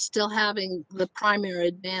America still having the primary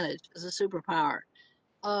advantage as a superpower.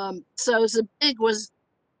 So Zabig was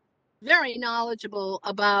very knowledgeable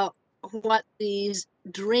about what these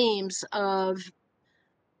dreams of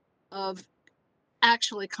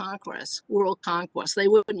actually conquest, world conquest. They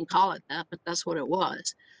wouldn't call it that, but that's what it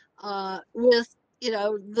was. With,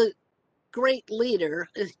 the great leader,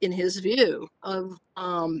 in his view, of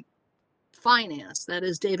finance, that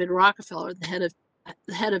is David Rockefeller, the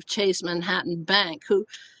head of Chase Manhattan Bank,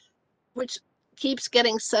 which keeps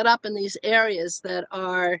getting set up in these areas that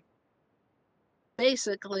are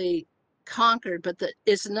basically conquered, but that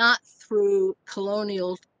is not through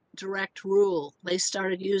colonial direct rule. They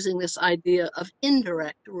started using this idea of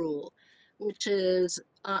indirect rule, which is,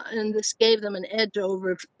 and this gave them an edge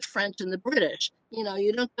over French and the British.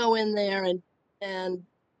 You don't go in there and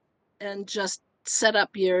and just set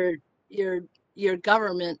up your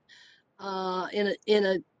government in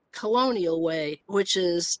a colonial way, which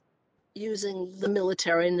is using the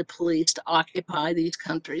military and the police to occupy these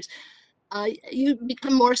countries. You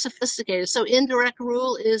become more sophisticated. So indirect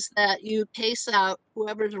rule is that you pace out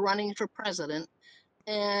whoever's running for president,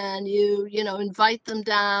 and you invite them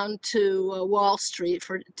down to Wall Street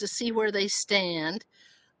to see where they stand,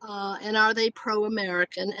 and are they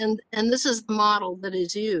pro-American? And this is the model that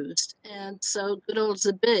is used. And so good old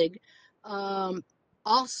Zabig um,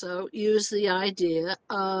 also used the idea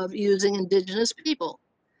of using indigenous people.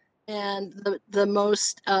 And the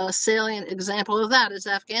most salient example of that is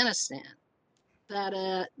Afghanistan.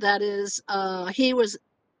 That is, he was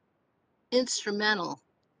instrumental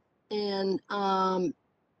in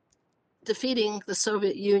defeating the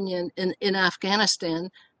Soviet Union in Afghanistan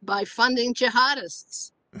by funding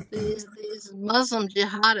jihadists, these Muslim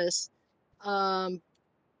jihadists, um,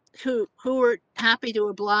 who were happy to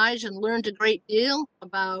oblige and learned a great deal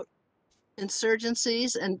about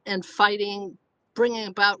insurgencies and fighting, bringing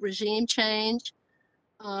about regime change.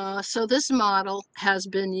 So this model has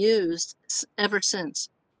been used ever since.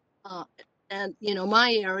 Uh, and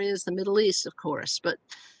my area is the Middle East, of course, but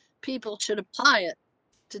people should apply it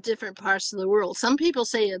to different parts of the world. Some people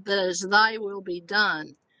say that as thy will be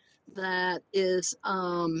done, that is,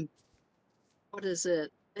 what is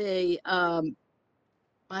it? a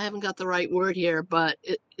I haven't got the right word here, but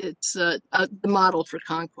it's the model for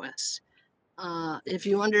conquest. If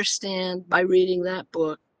you understand by reading that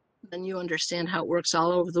book, then you understand how it works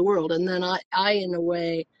all over the world. And then I in a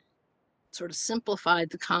way, sort of simplified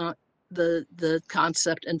the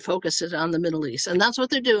concept and focused it on the Middle East, and that's what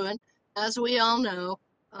they're doing. As we all know,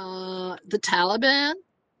 the Taliban.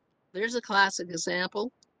 There's a classic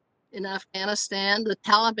example. In Afghanistan, the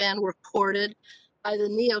Taliban were courted by the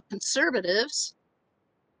neoconservatives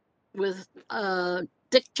with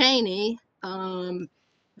Dick Cheney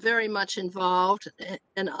very much involved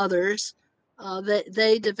and others.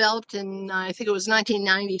 They developed in, I think it was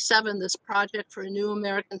 1997, this project for a new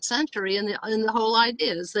American century. And the whole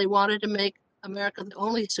idea is they wanted to make America the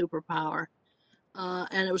only superpower.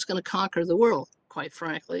 And it was going to conquer the world, quite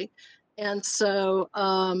frankly. And so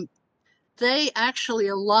they actually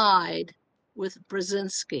allied with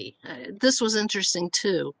Brzezinski. This was interesting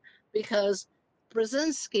too, because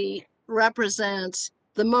Brzezinski represents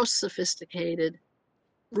the most sophisticated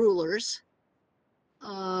rulers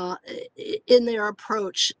in their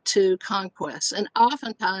approach to conquest. And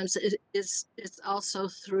oftentimes it's also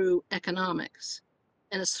through economics,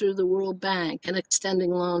 and it's through the World Bank and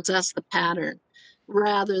extending loans. That's the pattern,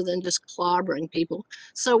 rather than just clobbering people.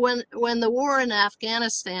 So when the war in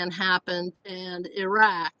Afghanistan happened and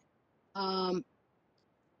Iraq,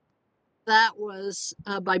 that was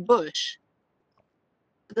by Bush.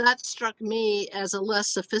 That struck me as a less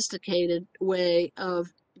sophisticated way of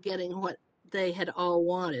getting what they had all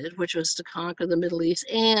wanted, which was to conquer the Middle East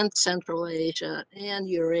and Central Asia and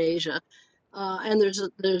Eurasia. And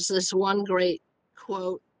there's this one great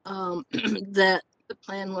quote that the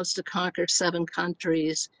plan was to conquer 7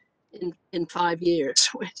 countries in 5 years,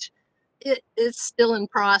 which it's still in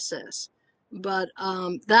process. But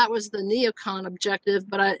that was the neocon objective.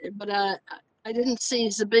 But I didn't see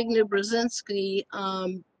Zbigniew Brzezinski,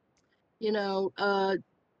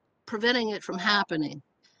 preventing it from happening.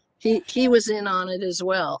 He was in on it as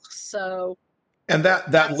well. So, and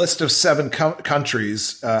that list of 7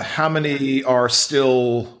 countries, how many are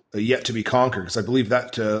still yet to be conquered? Because I believe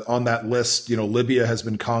that on that list, Libya has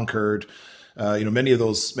been conquered. Many of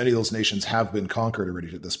those nations have been conquered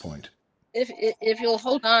already at this point. If you'll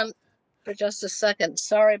hold on for just a second,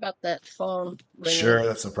 sorry about that phone ringing. Sure,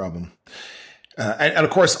 that's no problem. And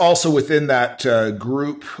of course, also within that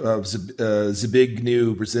group of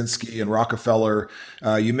Zbigniew Brzezinski and Rockefeller,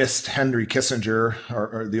 you missed Henry Kissinger,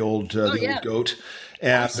 or the old goat.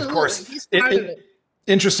 And absolutely. Of course, he's part of it.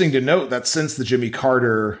 Interesting to note that since the Jimmy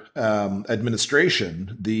Carter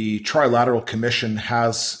administration, the Trilateral Commission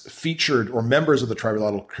has featured, or members of the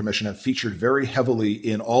Trilateral Commission have featured very heavily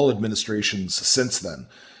in all administrations since then.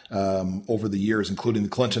 Over the years, including the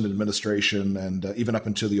Clinton administration and even up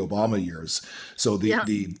until the Obama years. So those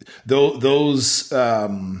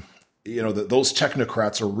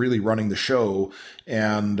technocrats are really running the show.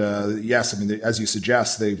 And yes, I mean, as you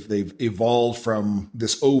suggest, they've evolved from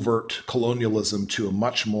this overt colonialism to a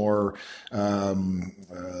much more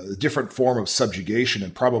different form of subjugation,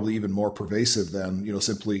 and probably even more pervasive than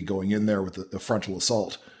simply going in there with a frontal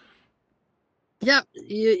assault. Yeah,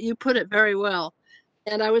 you put it very well.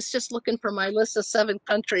 And I was just looking for my list of 7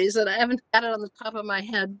 countries, and I haven't got it on the top of my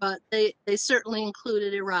head, but they certainly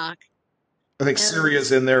included Iraq. I think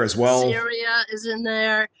Syria's in there as well. Syria is in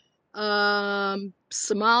there.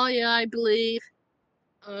 Somalia, I believe.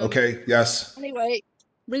 Okay, yes. Anyway,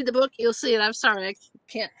 read the book, you'll see it. I'm sorry, I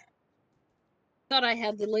can't. Thought I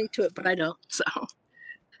had the link to it, but I don't. So,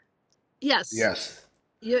 yes.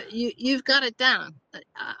 You've got it down.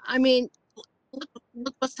 I mean,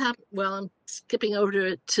 look what's happened. Well, I'm skipping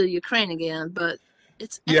over to Ukraine again, but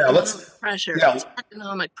it's economic pressure. Yeah. It's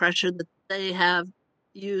economic pressure that they have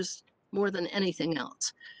used more than anything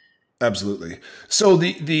else. Absolutely. So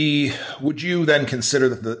would you then consider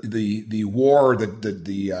that the war,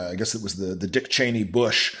 I guess it was the Dick Cheney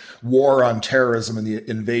Bush war on terrorism and the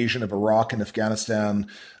invasion of Iraq and Afghanistan,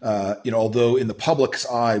 although in the public's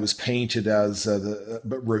eye was painted as the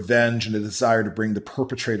revenge and a desire to bring the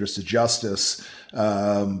perpetrators to justice,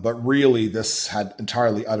 but really this had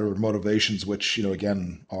entirely other motivations, which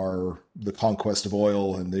again are the conquest of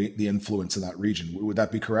oil and the influence in that region. Would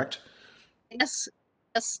that be correct? Yes.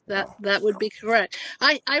 Yes, that would be correct.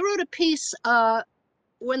 I wrote a piece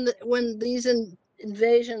when these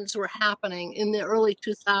invasions were happening in the early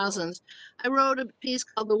 2000s. I wrote a piece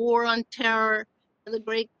called "The War on Terror and the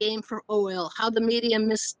Great Game for Oil: How the Media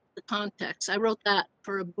Missed the Context." I wrote that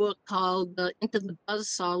for a book called "Into the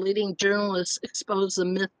Buzzsaw: Leading Journalists Expose the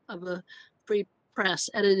Myth of a Free Press,"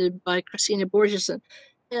 edited by Christina Borgeson.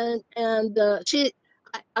 And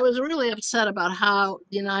I was really upset about how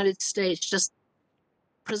the United States just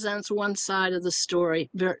presents one side of the story.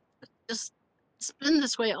 Just it's been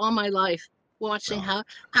this way all my life, watching Well,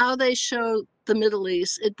 how they show the Middle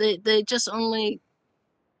East. They just only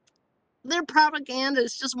their propaganda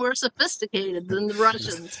is just more sophisticated than the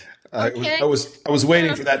Russians. Okay, I was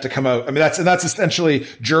waiting for that to come out. I mean, that's essentially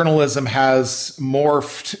journalism has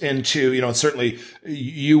morphed into, and certainly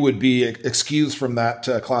you would be excused from that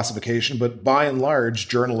classification, but by and large,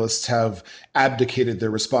 journalists have abdicated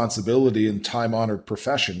their responsibility and time honored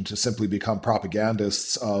profession to simply become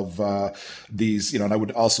propagandists of these, and I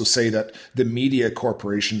would also say that the media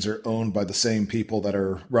corporations are owned by the same people that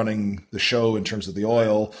are running the show in terms of the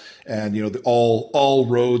oil, and all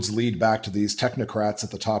roads lead back to these technocrats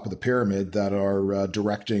at the top of the pyramid that are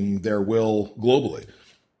directing their will globally.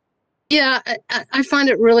 yeah, I find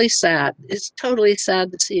it really sad. It's totally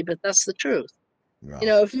sad to see, but that's the truth. Well,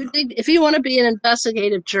 If you want to be an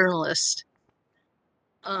investigative journalist,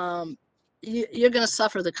 um, you're going to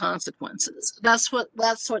suffer the consequences. That's what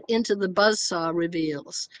Into the Buzzsaw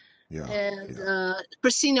reveals. yeah, And yeah.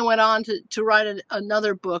 Christina went on to write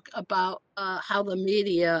another book about how the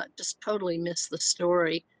media just totally missed the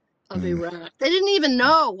story of Mm. Iraq. They didn't even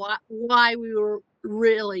know why we were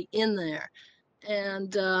really in there.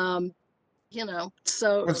 And so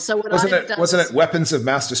what I've done Wasn't it is, weapons of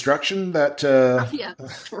mass destruction that yeah, right,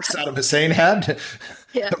 Saddam Hussein had?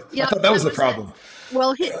 yeah, I yeah, thought that was that the was it. problem.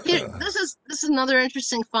 Well, this is another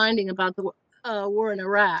interesting finding about the war in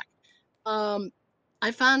Iraq. Um,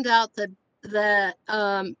 I found out that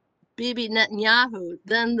Bibi Netanyahu,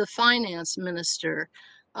 then the finance minister,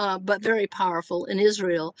 but very powerful in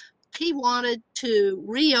Israel, he wanted to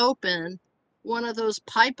reopen one of those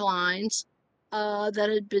pipelines that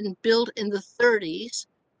had been built in the 30s,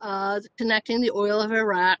 connecting the oil of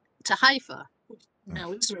Iraq to Haifa,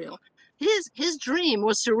 now Israel. His dream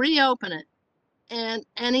was to reopen it,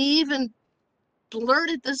 and he even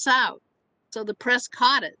blurted this out. So the press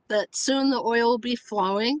caught it that soon the oil will be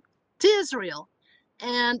flowing to Israel.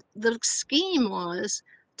 And the scheme was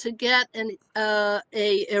to get a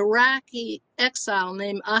Iraqi exile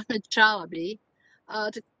named Ahmed Chalabi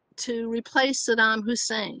to replace Saddam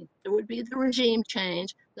Hussein. There would be the regime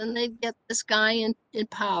change. Then they'd get this guy in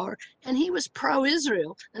power. And he was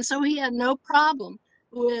pro-Israel. And so he had no problem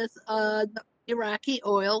with the Iraqi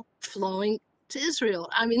oil flowing to Israel.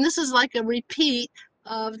 I mean, this is like a repeat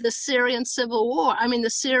of the Syrian civil war. I mean, the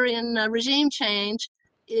Syrian regime change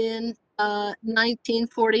in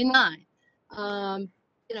 1949. Um,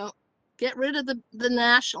 you know, get rid of the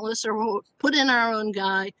nationalists or put in our own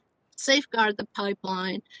guy, safeguard the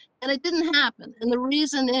pipeline. And it didn't happen. And the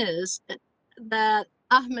reason is that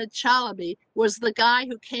Ahmed Chalabi was the guy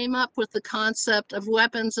who came up with the concept of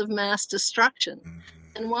weapons of mass destruction.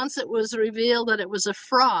 And once it was revealed that it was a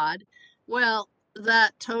fraud, well,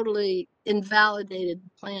 that totally invalidated the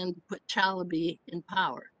plan to put Chalabi in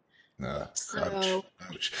power. Ouch, So,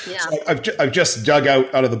 ouch. yeah. So I've just dug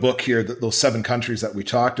out of the book here those 7 countries that we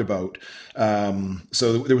talked about.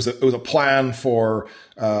 So there was a plan for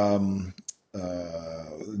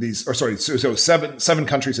these, or sorry, so seven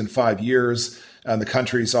countries in 5 years. And the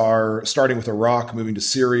countries are starting with Iraq, moving to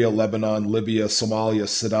Syria, Lebanon, Libya, Somalia,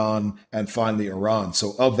 Sudan, and finally Iran.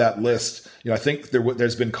 So of that list, I think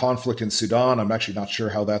there's been conflict in Sudan. I'm actually not sure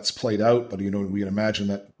how that's played out, but we can imagine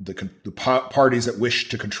that the parties that wish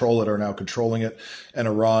to control it are now controlling it, and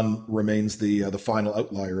Iran remains the final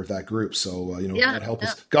outlier of that group. So Yeah,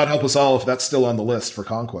 God help us all if that's still on the list for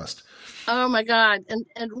conquest. oh my God.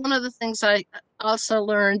 And one of the things I also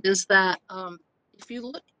learned is that if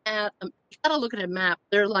you gotta look at a map.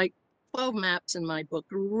 There are like 12 maps in my book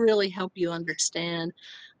to really help you understand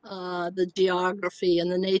the geography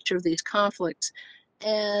and the nature of these conflicts.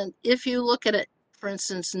 And if you look at it, for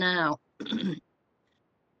instance, now,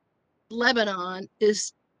 Lebanon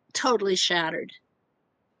is totally shattered.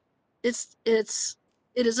 It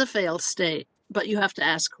is a failed state, but you have to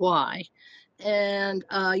ask why. And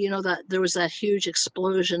that there was that huge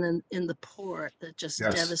explosion in the port that just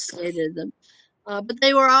Yes. devastated them. But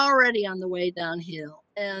they were already on the way downhill.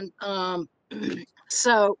 And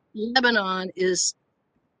so Lebanon is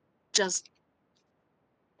just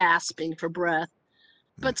gasping for breath.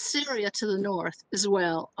 But Syria to the north as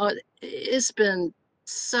well, it's been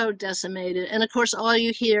so decimated. And of course, all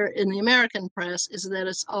you hear in the American press is that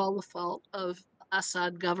it's all the fault of the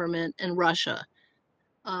Assad government and Russia,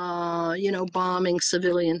 bombing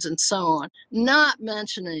civilians and so on, not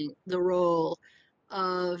mentioning the role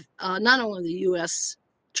of not only the U.S.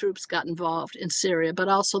 troops got involved in Syria, but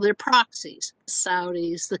also their proxies, the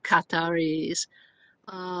Saudis, the Qataris,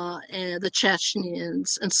 and the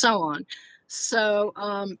Chechens, and so on. So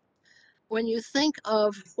when you think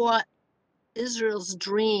of what Israel's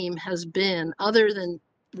dream has been, other than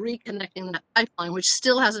reconnecting that pipeline, which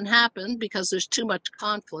still hasn't happened because there's too much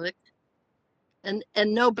conflict, and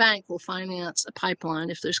no bank will finance a pipeline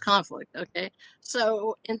if there's conflict. Okay,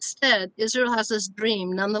 so instead, Israel has this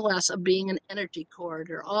dream, nonetheless, of being an energy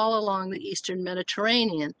corridor all along the Eastern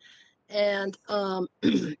Mediterranean, and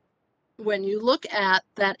when you look at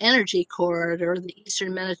that energy corridor, the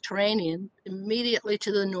Eastern Mediterranean, immediately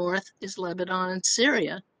to the north is Lebanon and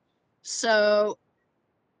Syria. So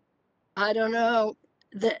I don't know.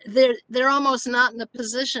 They're almost not in a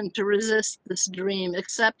position to resist this dream,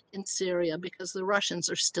 except in Syria, because the Russians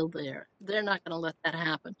are still there. They're not going to let that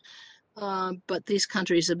happen. But these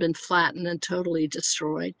countries have been flattened and totally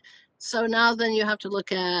destroyed. So now then you have to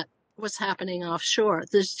look at what's happening offshore.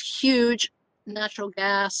 There's huge natural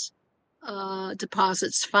gas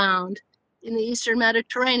deposits found in the Eastern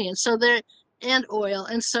Mediterranean. So there, and oil.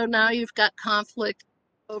 And so now you've got conflict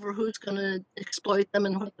over who's going to exploit them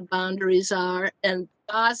and what the boundaries are. And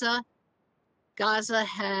Gaza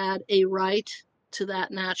had a right to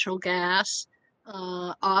that natural gas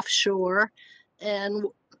offshore. And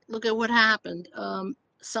look at what happened.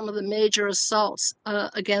 Some of the major assaults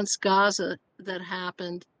against Gaza that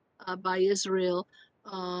happened by Israel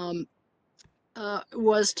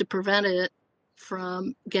was to prevent it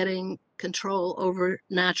from getting control over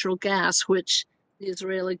natural gas, which the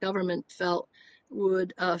Israeli government felt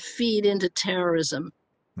would feed into terrorism.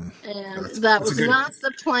 And that was not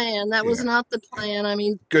the plan. That was not the plan. I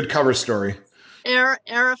mean, good cover story.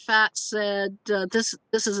 Arafat said, this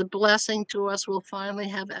is a blessing to us. We'll finally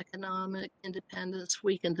have economic independence.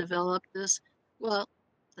 We can develop this. Well,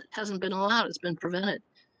 it hasn't been allowed. It's been prevented.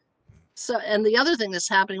 So, and the other thing that's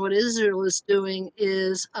happening, what Israel is doing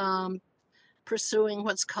is pursuing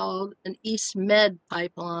what's called an East Med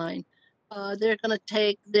pipeline. They're going to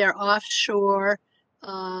take their offshore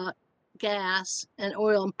gas and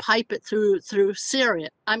oil and pipe it through Syria.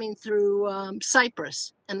 I mean, through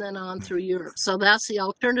Cyprus, and then on through Europe. So that's the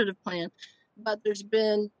alternative plan. But there's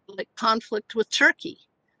been like conflict with Turkey.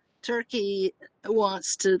 Turkey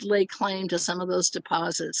wants to lay claim to some of those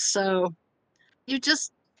deposits. So it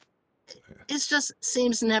just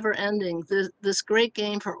seems never ending. This great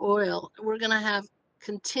game for oil. We're going to have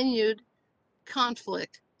continued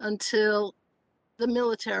conflict until the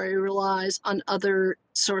military relies on other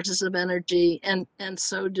sources of energy, and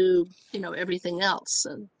so do everything else,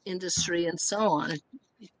 and industry and so on.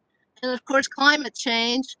 And of course, climate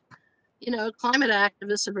change. Climate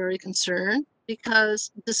activists are very concerned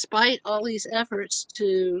because despite all these efforts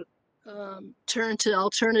to turn to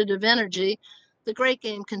alternative energy, the great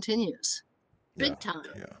game continues big time.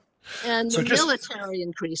 And so the military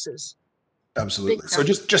increases. Absolutely. So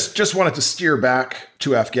just wanted to steer back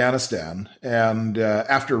to Afghanistan. And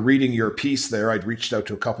after reading your piece there, I'd reached out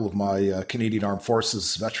to a couple of my Canadian Armed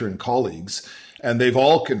Forces veteran colleagues, and they've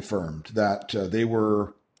all confirmed that they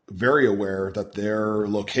were very aware that their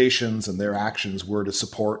locations and their actions were to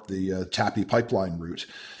support the TAPI pipeline route.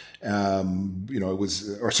 It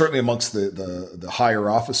was, or certainly amongst the higher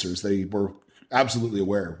officers, they were absolutely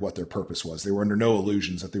aware of what their purpose was. They were under no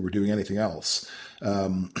illusions that they were doing anything else.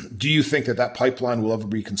 Do you think that pipeline will ever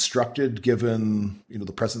be constructed given,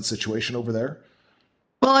 the present situation over there?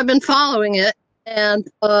 Well, I've been following it. And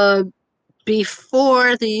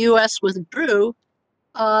before the U.S. withdrew,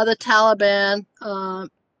 the Taliban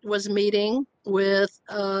was meeting with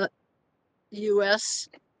U.S.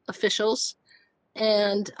 officials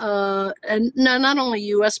and not only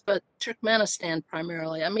U.S. but Turkmenistan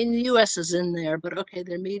primarily. I mean, the U.S. is in there, but okay,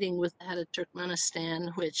 they're meeting with the head of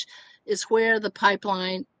Turkmenistan, which is where the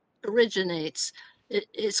pipeline originates.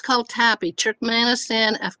 It's called TAPI: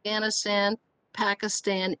 Turkmenistan, Afghanistan,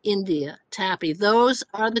 Pakistan, India. TAPI. Those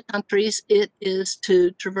are the countries it is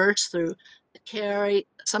to traverse through to carry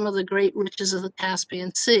some of the great riches of the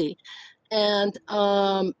Caspian Sea, and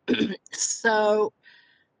so.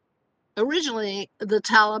 Originally, the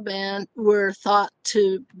Taliban were thought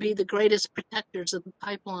to be the greatest protectors of the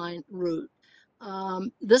pipeline route.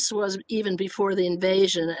 This was even before the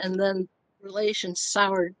invasion, and then relations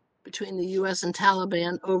soured between the U.S. and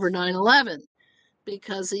Taliban over 9/11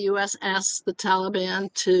 because the U.S. asked the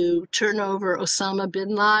Taliban to turn over Osama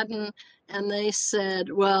bin Laden, and they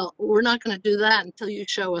said, well, we're not going to do that until you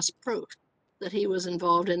show us proof that he was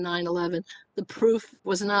involved in 9/11. The proof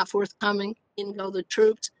was not forthcoming. In go the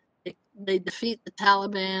troops. They defeat the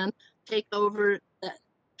Taliban, take over,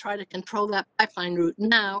 try to control that pipeline route.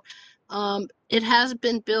 Now, it has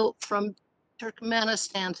been built from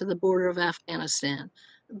Turkmenistan to the border of Afghanistan,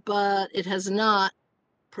 but it has not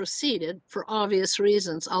proceeded for obvious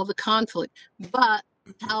reasons, all the conflict. But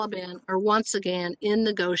the Taliban are once again in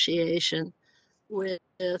negotiation with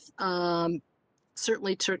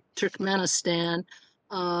certainly Turkmenistan,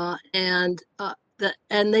 and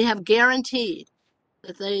they have guaranteed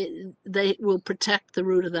that they will protect the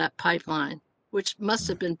route of that pipeline, which must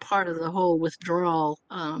have been part of the whole withdrawal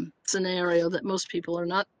scenario that most people are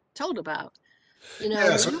not told about. You know, Yeah,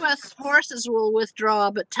 the so U.S. forces will withdraw,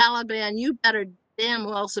 but Taliban, you better damn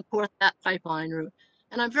well support that pipeline route.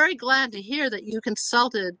 And I'm very glad to hear that you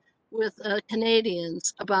consulted with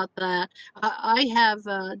Canadians about that. I have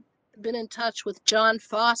been in touch with John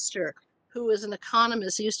Foster, who is an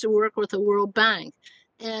economist. He used to work with the World Bank,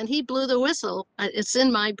 and he blew the whistle. It's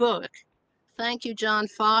in my book. Thank you, John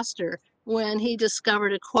Foster, when he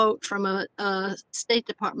discovered a quote from a State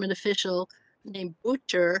Department official named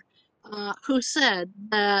Butcher, who said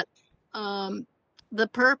that the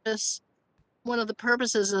purpose, one of the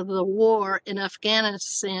purposes of the war in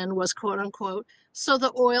Afghanistan was, quote unquote, so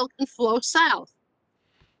the oil can flow south.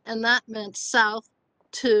 And that meant south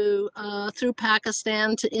to through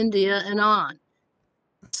Pakistan to India and on.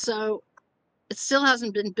 So it still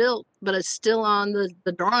hasn't been built, but it's still on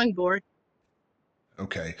the drawing board.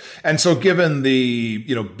 okay. And so given the,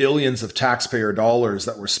 billions of taxpayer dollars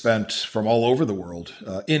that were spent from all over the world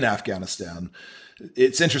in Afghanistan,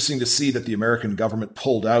 it's interesting to see that the American government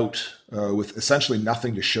pulled out with essentially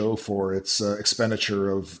nothing to show for its expenditure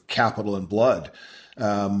of capital and blood.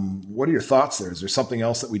 What are your thoughts there? Is there something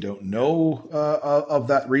else that we don't know of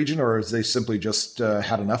that region, or is they simply just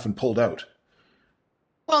had enough and pulled out?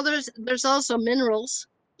 Well, there's also minerals.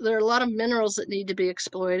 There are a lot of minerals that need to be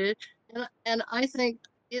exploited, and I think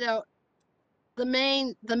the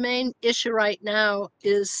main issue right now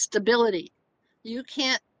is stability. You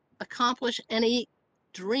can't accomplish any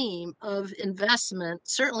dream of investment,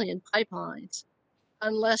 certainly in pipelines,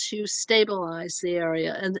 unless you stabilize the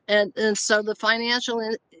area. And so the financial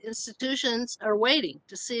institutions are waiting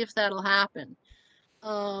to see if that'll happen.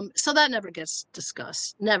 So that never gets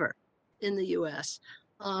discussed, never in the U.S.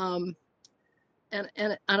 Um,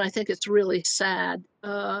 and I think it's really sad.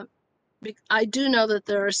 I do know that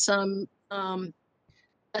there are some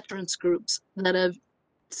veterans groups that have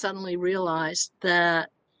suddenly realized that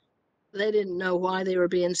they didn't know why they were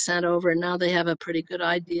being sent over, and now they have a pretty good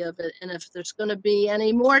idea of it. And if there's going to be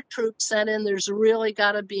any more troops sent in, there's really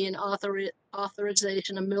got to be an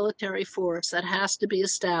authorization, a military force that has to be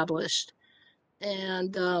established.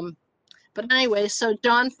 And but anyway, so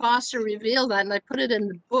John Foster revealed that, and I put it in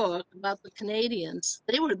the book about the Canadians.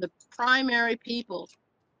 They were the primary people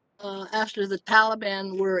after the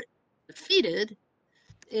Taliban were defeated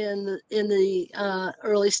in the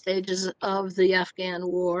early stages of the Afghan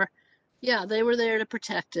war. Yeah, they were there to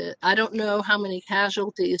protect it. I don't know how many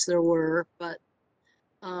casualties there were, but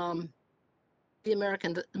um, the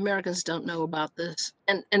Americans don't know about this.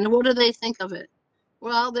 And what do they think of it?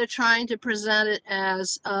 Well, they're trying to present it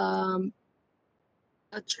as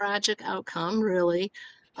a tragic outcome, really,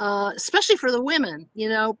 especially for the women.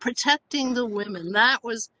 Protecting the women. That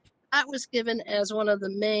was given as one of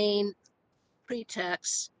the main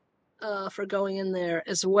pretexts for going in there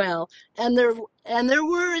as well. And there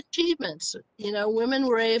were achievements. Women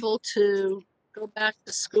were able to go back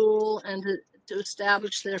to school and to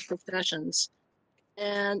establish their professions.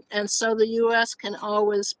 And so the U.S. can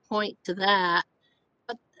always point to that.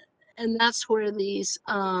 But, and that's where these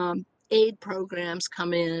aid programs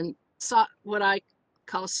come in. So what I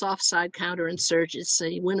call soft side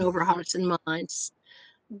counterinsurgency, win over hearts and minds.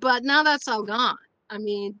 But now that's all gone. I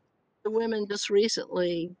mean, the women just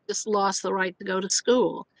recently just lost the right to go to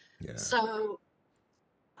school. Yeah. So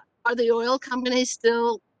are the oil companies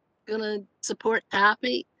still going to support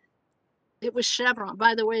Tappy? It was Chevron.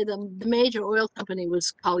 By the way, the major oil company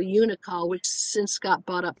was called Unocal, which since got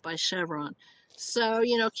bought up by Chevron. So,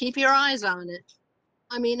 keep your eyes on it.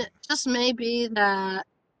 I mean, it just may be that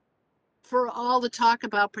for all the talk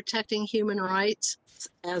about protecting human rights,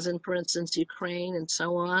 as in, for instance, Ukraine and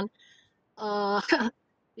so on,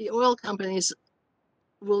 the oil companies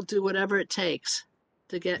will do whatever it takes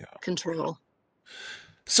to get control.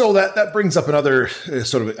 So that brings up another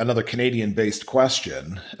sort of another Canadian-based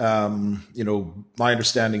question. My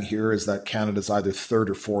understanding here is that Canada's either third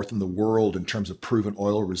or fourth in the world in terms of proven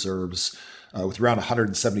oil reserves, with around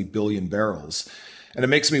 170 billion barrels. And it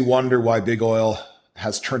makes me wonder why big oil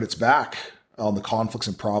has turned its back on the conflicts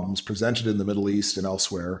and problems presented in the Middle East and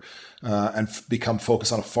elsewhere, and become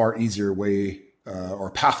focused on a far easier way or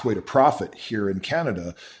pathway to profit here in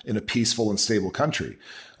Canada in a peaceful and stable country.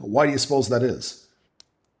 Why do you suppose that is?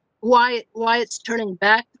 Why it's turning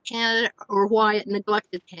back to Canada, or why it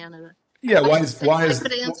neglected Canada? Yeah, I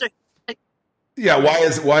could answer. yeah,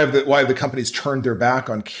 why have the companies turned their back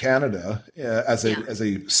on Canada Yeah. as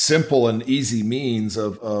a simple and easy means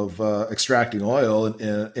of extracting oil and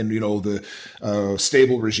the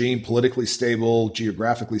stable regime, politically stable,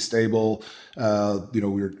 geographically stable,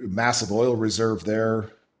 we're massive oil reserve there.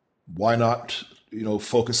 Why not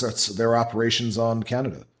focus their operations on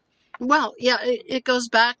Canada? Well, yeah, it goes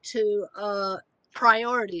back to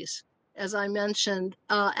priorities, as I mentioned,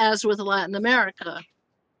 as with Latin America.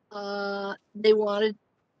 They wanted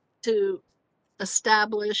to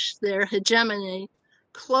establish their hegemony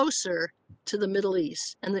closer to the Middle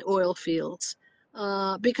East and the oil fields.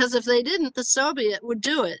 Because if they didn't, the Soviet would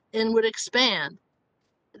do it and would expand.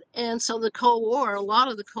 And so the Cold War, a lot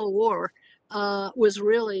of the Cold War, was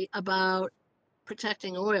really about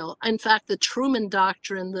protecting oil. In fact, the Truman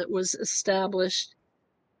Doctrine that was established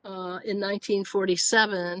in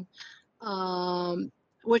 1947,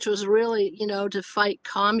 which was really, to fight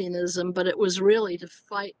communism, but it was really to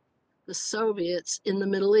fight the Soviets in the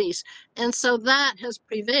Middle East. And so that has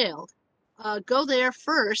prevailed. Go there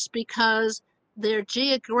first because they're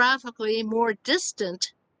geographically more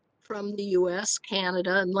distant from the US,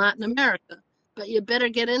 Canada, and Latin America. But you better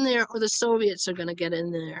get in there or the Soviets are going to get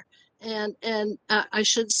in there. And I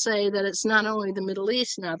should say that it's not only the Middle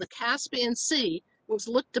East now. The Caspian Sea was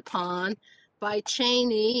looked upon by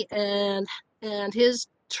Cheney and his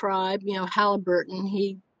tribe, Halliburton.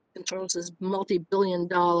 He controls his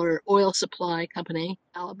multi-billion-dollar oil supply company,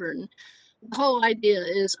 Halliburton. The whole idea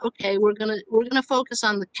is, okay, we're gonna focus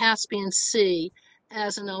on the Caspian Sea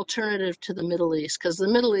as an alternative to the Middle East because the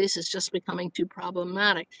Middle East is just becoming too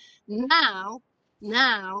problematic. Now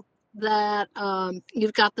that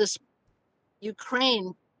you've got this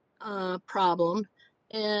Ukraine problem,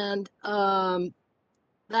 and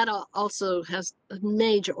that also has a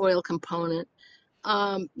major oil component.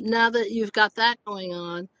 Now that you've got that going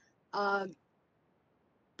on, uh,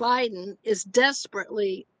 Biden is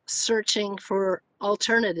desperately searching for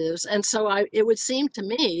alternatives. And so it would seem to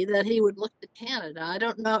me that he would look to Canada. I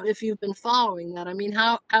don't know if you've been following that. I mean,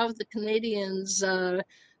 how have the Canadians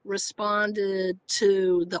responded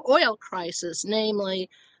to the oil crisis, namely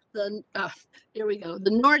here we go,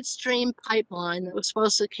 the Nord Stream pipeline that was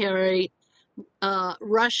supposed to carry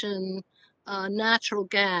Russian natural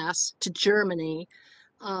gas to Germany,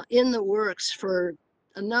 in the works for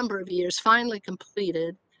a number of years, finally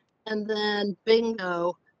completed, and then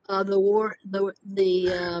bingo, the war,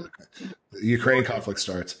 the Ukraine conflict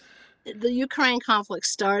starts. The Ukraine conflict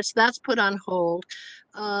starts. That's put on hold.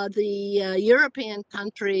 The European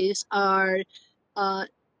countries are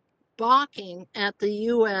balking at the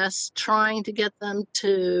U.S., trying to get them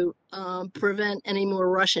to prevent any more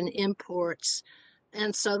Russian imports.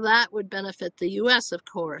 And so that would benefit the U.S., of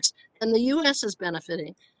course. And the U.S. is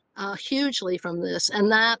benefiting hugely from this.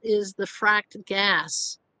 And that is the fracked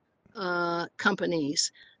gas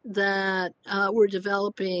companies that were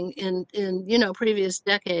developing in previous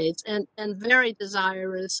decades and very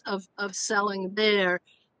desirous of selling their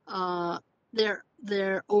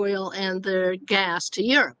oil and their gas to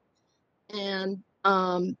Europe. And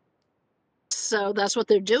so that's what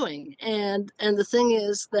they're doing. And the thing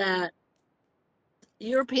is that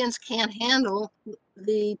Europeans can't handle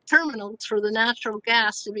the terminals for the natural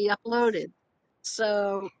gas to be uploaded.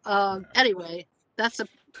 So anyway, that's it.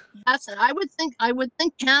 I would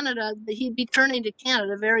think Canada, he'd be turning to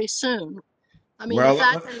Canada very soon. I mean, the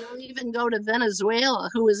fact that he'll even go to Venezuela,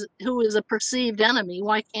 who is a perceived enemy.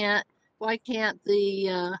 Why can't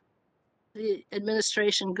the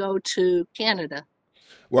administration go to Canada?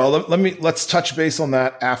 Well, let's touch base on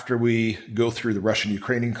that after we go through the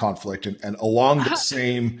Russian-Ukrainian conflict, and along the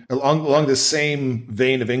same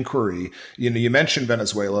vein of inquiry. You mentioned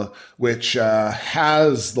Venezuela, which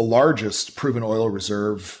has the largest proven oil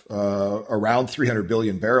reserve, around 300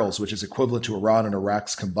 billion barrels, which is equivalent to Iran and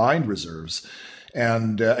Iraq's combined reserves.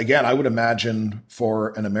 And again, I would imagine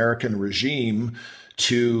for an American regime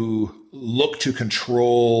to look to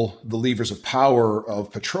control the levers of power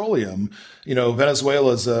of petroleum,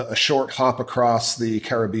 Venezuela is a short hop across the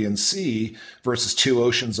Caribbean Sea versus 2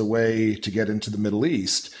 oceans away to get into the Middle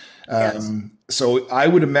East. Yes. So I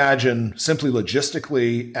would imagine simply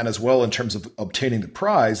logistically and as well in terms of obtaining the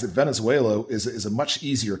prize that Venezuela is a much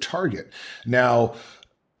easier target. Now,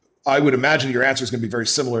 I would imagine your answer is going to be very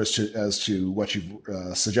similar as to what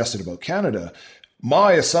you've suggested about Canada.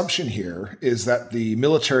 My assumption here is that the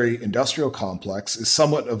military-industrial complex is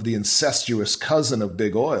somewhat of the incestuous cousin of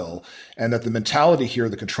big oil, and that the mentality here,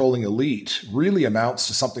 the controlling elite, really amounts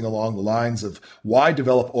to something along the lines of why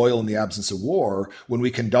develop oil in the absence of war when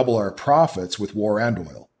we can double our profits with war and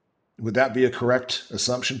oil? Would that be a correct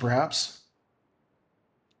assumption, perhaps,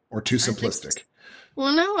 or too I think, simplistic?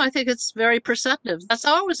 well, no, I think it's very perceptive. That's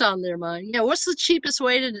always on their mind. What's the cheapest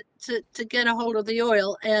way to get a hold of the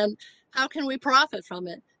oil, and how can we profit from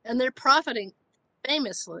it? And they're profiting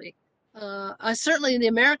famously. Certainly the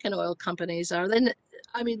American oil companies are.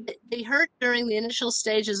 I mean, they hurt during the initial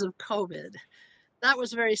stages of COVID. That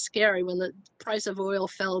was very scary when the price of oil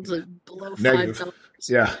fell to below Negative. $5.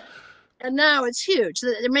 Yeah. And now it's huge.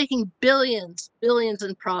 They're making billions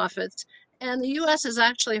in profits. And the U.S. is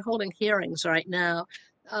actually holding hearings right now.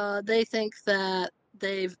 They think that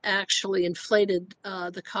they've actually inflated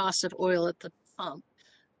the cost of oil at the pump.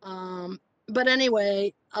 Um, but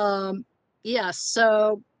anyway, yes.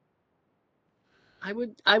 So I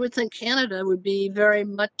would think Canada would be very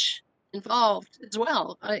much involved as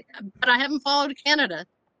well. But I haven't followed Canada.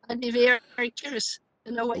 I'd be very curious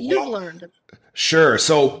to know what you've Well, learned. sure.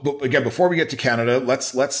 So again, before we get to Canada,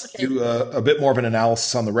 let's Okay. do a bit more of an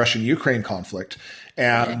analysis on the Russian-Ukraine conflict. Okay.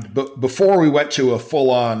 And before we went to a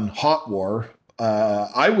full-on hot war,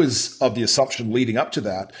 I was of the assumption leading up to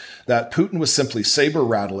that Putin was simply saber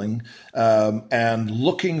rattling and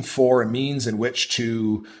looking for a means in which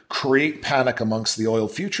to create panic amongst the oil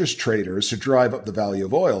futures traders to drive up the value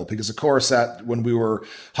of oil. Because of course, when we were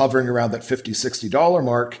hovering around that $50-$60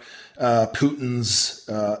 mark, Putin's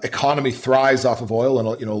economy thrives off of oil,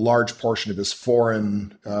 and a large portion of his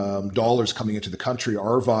foreign dollars coming into the country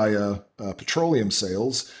are via petroleum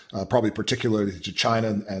sales, probably particularly to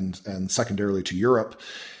China and secondarily to Europe.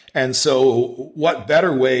 And so, what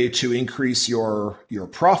better way to increase your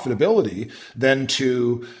profitability than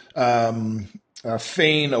to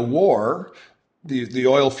feign a war? The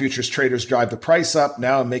oil futures traders drive the price up.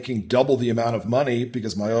 Now I'm making double the amount of money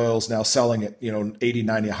because my oil is now selling at, 80,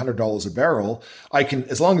 90, $100 a barrel.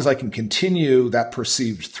 As long as I can continue that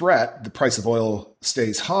perceived threat, the price of oil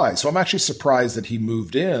stays high. So I'm actually surprised that he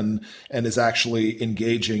moved in and is actually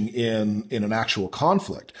engaging in an actual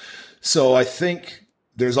conflict. So I think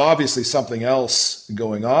there's obviously something else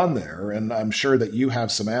going on there. And I'm sure that you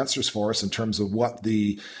have some answers for us in terms of what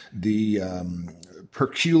the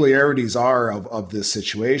peculiarities are of this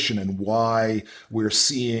situation and why we're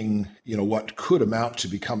seeing, what could amount to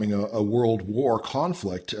becoming a world war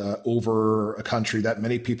conflict over a country that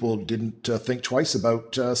many people didn't think twice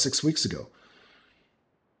about 6 weeks ago.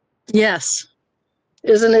 Yes.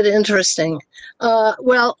 Isn't it interesting?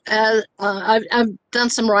 Well, I've done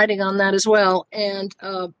some writing on that as well, and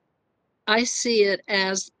I see it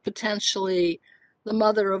as potentially the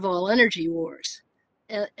mother of all energy wars.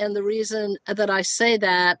 And the reason that I say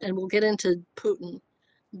that, and we'll get into Putin,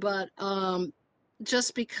 but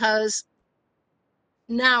just because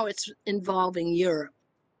now it's involving Europe.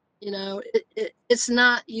 It's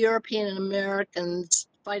not European and Americans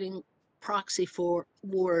fighting proxy for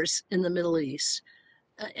wars in the Middle East.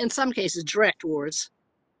 In some cases, direct wars,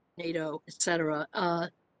 NATO, etc.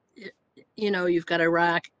 You've got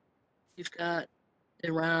Iraq, you've got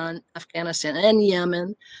Iran, Afghanistan, and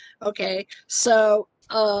Yemen. Okay, so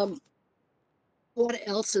what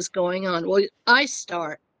else is going on? Well, I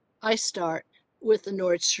start with the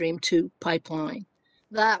Nord Stream 2 pipeline.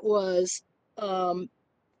 That was a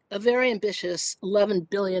very ambitious $11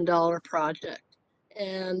 billion project.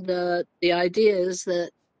 And the idea is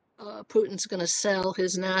that Putin's going to sell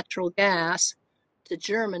his natural gas to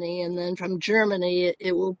Germany, and then from Germany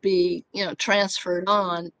it will be, transferred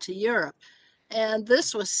on to Europe. And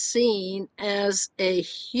this was seen as a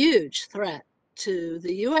huge threat to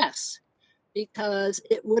the U.S. because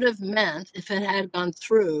it would have meant, if it had gone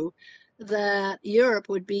through, that Europe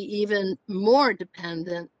would be even more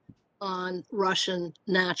dependent on Russian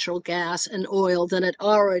natural gas and oil than it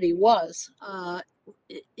already was.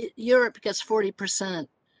 Europe gets 40%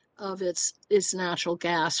 of its natural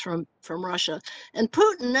gas from Russia, and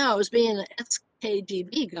Putin knows, being an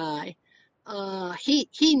ex-KGB guy,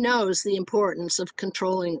 he knows the importance of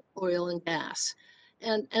controlling oil and gas,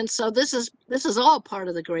 and so this is all part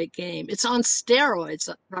of the great game. It's on steroids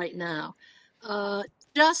right now.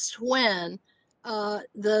 Just when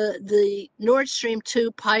the Nord Stream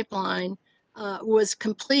 2 pipeline was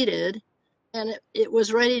completed, and it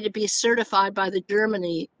was ready to be certified by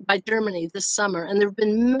Germany this summer. And there have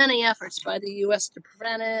been many efforts by the U.S. to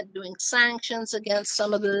prevent it, doing sanctions against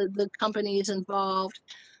some of the companies involved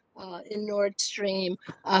in Nord Stream.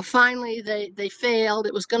 Finally, they failed.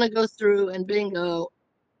 It was going to go through, and bingo,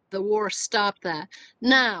 the war stopped that.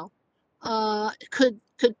 Now, could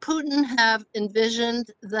Putin have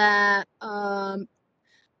envisioned that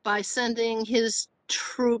by sending his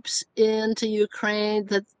troops into Ukraine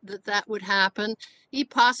that would happen? He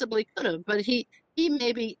possibly could have, but he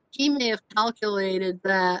may have calculated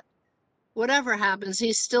that whatever happens,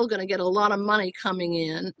 he's still going to get a lot of money coming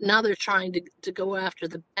in. Now they're trying to go after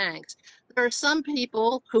the banks. There are some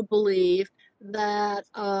people who believe that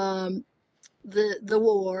the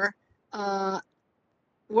war uh,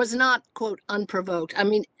 was not, quote, unprovoked. I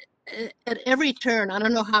mean, at every turn, I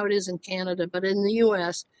don't know how it is in Canada, but in the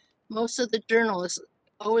US, most of the journalists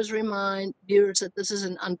always remind viewers that this is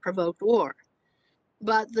an unprovoked war.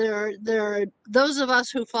 But there are those of us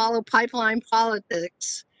who follow pipeline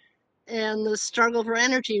politics and the struggle for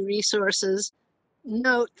energy resources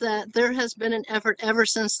note that there has been an effort ever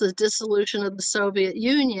since the dissolution of the Soviet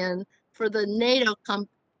Union for the NATO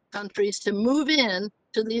countries to move in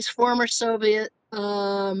to these former Soviet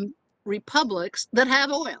republics that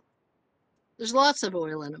have oil. There's lots of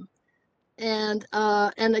oil in them. And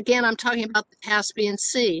again, I'm talking about the Caspian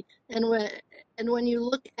Sea. And when you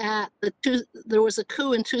look at there was a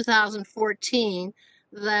coup in 2014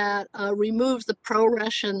 that removed the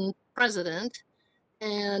pro-Russian president,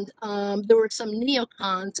 and there were some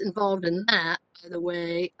neocons involved in that. By the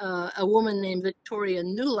way, a woman named Victoria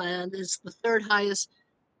Nuland is the third highest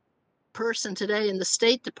person today in the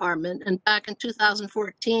State Department, and back in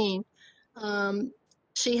 2014.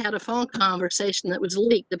 She had a phone conversation that was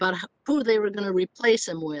leaked about who they were going to replace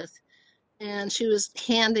him with. And she was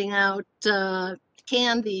handing out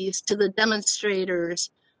candies to the demonstrators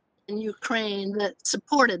in Ukraine that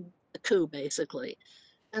supported the coup, basically.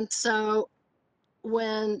 And so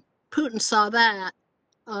when Putin saw that,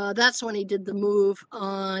 that's when he did the move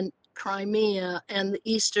on Crimea and the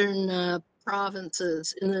eastern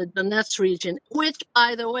provinces in the Donetsk region, which,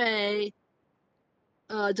 by the way,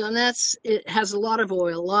 Donetsk, it has a lot of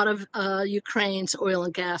oil, a lot of Ukraine's oil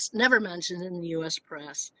and gas, never mentioned in the US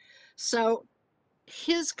press. So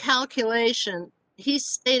his calculation, he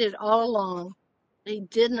stated all along, he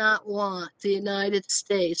did not want the United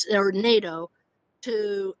States or NATO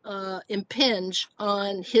to impinge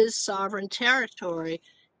on his sovereign territory.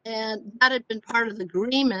 And that had been part of the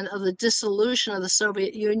agreement of the dissolution of the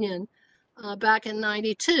Soviet Union back in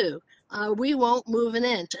 92. We won't move an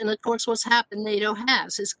inch. And of course, what's happened, NATO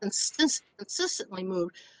has consistently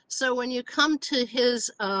moved. So when you come to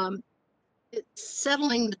his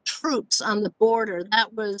settling the troops on the border,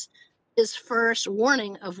 that was his first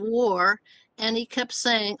warning of war. And he kept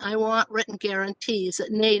saying, I want written guarantees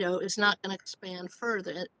that NATO is not going to expand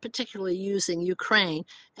further, particularly using Ukraine.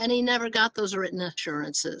 And he never got those written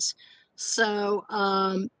assurances. So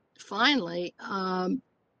finally,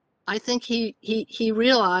 I think he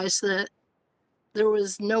realized that there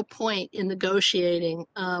was no point in negotiating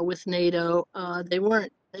with NATO. They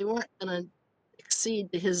weren't going to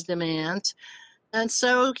accede to his demands, and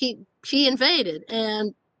so he invaded.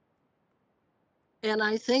 And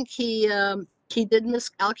I think he did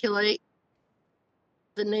miscalculate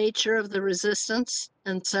the nature of the resistance,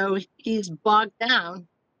 and so he's bogged down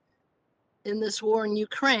in this war in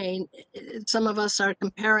Ukraine. Some of us are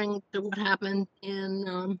comparing to what happened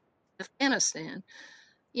in Afghanistan.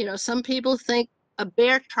 You know, some people think a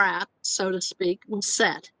bear trap, so to speak, was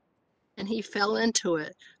set, and he fell into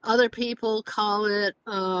it. Other people call it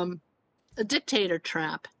a dictator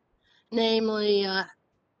trap, namely,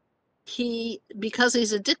 because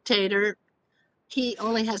he's a dictator, he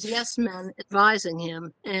only has yes men advising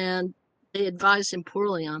him, and they advise him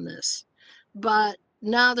poorly on this. But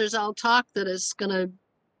now there's all talk that it's going to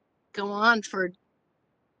go on for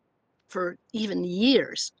even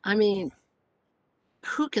years. I mean,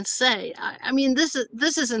 who can say? I mean, this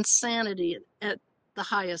is insanity at the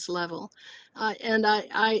highest level. And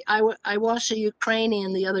I watched a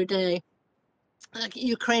Ukrainian the other day, a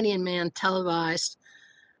Ukrainian man televised.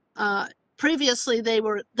 Previously,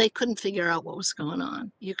 they couldn't figure out what was going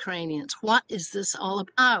on. Ukrainians, what is this all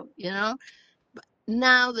about? You know.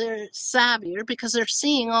 Now they're savvier because they're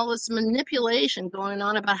seeing all this manipulation going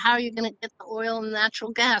on about how you're going to get the oil and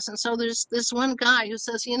natural gas. And so there's this one guy who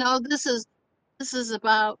says, you know, this is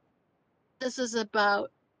about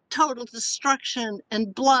total destruction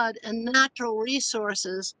and blood and natural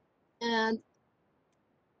resources. And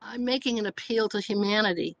I'm making an appeal to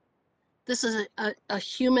humanity. This is a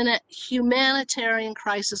humanitarian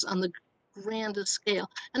crisis on the grandest scale.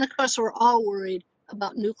 And of course, we're all worried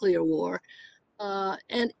about nuclear war.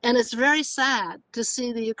 And it's very sad to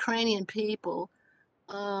see the Ukrainian people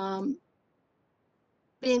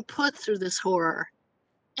being put through this horror.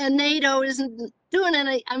 And NATO isn't doing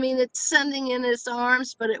any, I mean, it's sending in its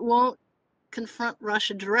arms, but it won't confront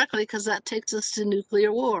Russia directly because that takes us to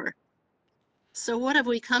nuclear war. So what have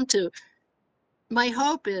we come to? My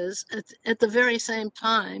hope is at the very same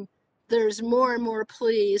time, there's more and more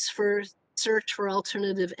pleas for search for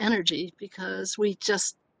alternative energy, because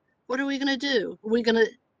what are we going to do? Are we going to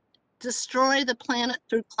destroy the planet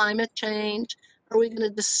through climate change? Are we going to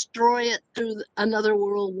destroy it through another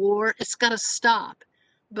world war? It's got to stop.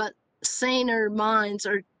 But saner minds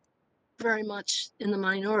are very much in the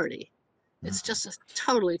minority. It's just a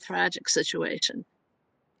totally tragic situation.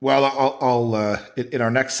 Well, I'll in our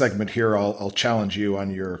next segment here, I'll challenge you on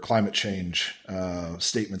your climate change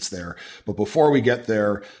statements there. But before we get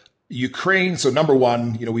there, Ukraine. So number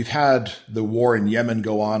one, we've had the war in Yemen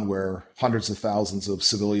go on where hundreds of thousands of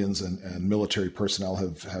civilians and military personnel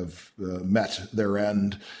have met their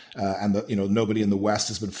end. And nobody in the West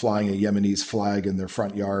has been flying a Yemenese flag in their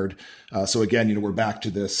front yard. So again, we're back to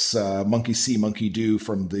this monkey see, monkey do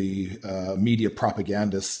from the media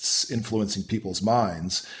propagandists influencing people's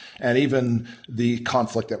minds. And even the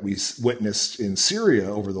conflict that we witnessed in Syria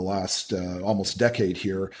over the last almost decade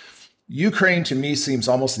here. Ukraine, to me, seems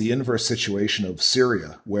almost the inverse situation of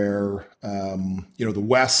Syria, where, the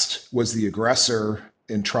West was the aggressor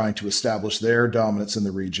in trying to establish their dominance in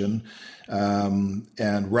the region,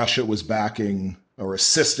 and Russia was backing or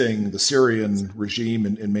assisting the Syrian regime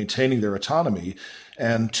in maintaining their autonomy.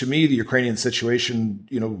 And to me, the Ukrainian situation,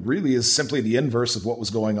 really is simply the inverse of what was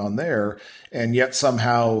going on there. And yet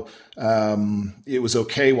somehow it was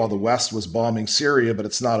okay while the West was bombing Syria, but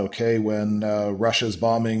it's not okay when Russia's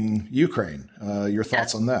bombing Ukraine. Your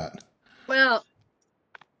thoughts on that? Well,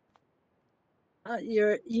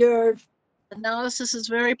 your analysis is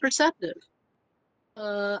very perceptive.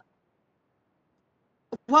 What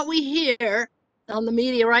we hear on the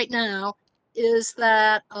media right now is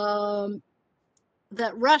that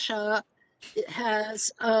that Russia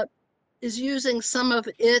is using some of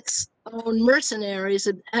its own mercenaries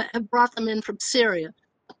and have brought them in from Syria.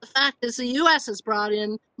 But the fact is, the U.S. has brought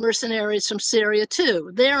in mercenaries from Syria too,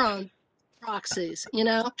 their own proxies. You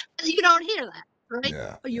don't hear that, right?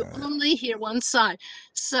 Yeah, you only hear one side.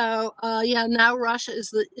 So now Russia is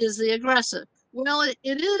the aggressor. Well, it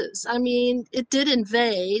is. I mean, it did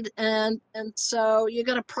invade, and so you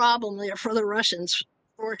got a problem there for the Russians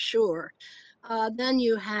for sure. Then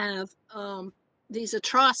you have these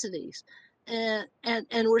atrocities, and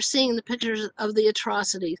we're seeing the pictures of the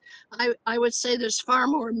atrocities. I would say there's far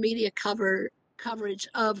more media coverage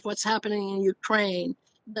of what's happening in Ukraine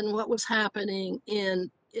than what was happening in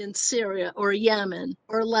Syria or Yemen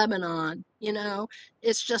or Lebanon.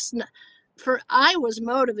 It's just I was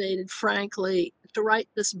motivated, frankly, to write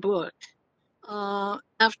this book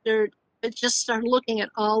after I just started looking at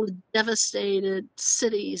all the devastated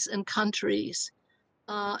cities and countries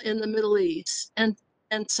in the Middle East and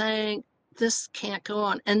saying, this can't go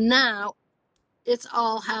on. And now it's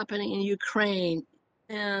all happening in Ukraine.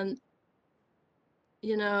 And,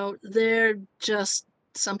 they're just,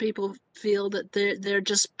 some people feel that they're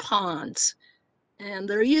just pawns and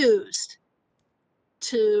they're used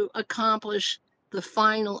to accomplish the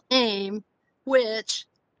final aim, which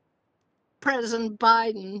President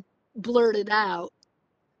Biden blurted out,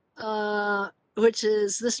 which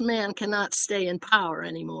is this man cannot stay in power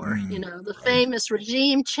anymore. The famous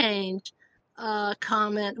regime change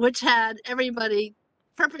comment, which had everybody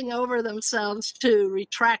tripping over themselves to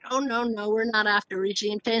retract. Oh, no, we're not after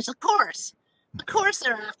regime change. Of course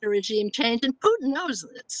they're after regime change, and Putin knows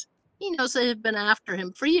this. He knows they have been after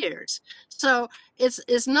him for years. So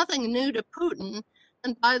it's nothing new to Putin.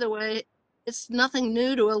 And by the way, it's nothing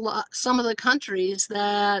new to some of the countries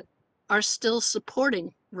that are still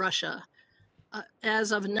supporting Russia.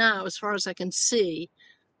 As of now, as far as I can see,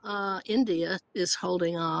 India is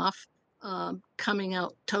holding off, coming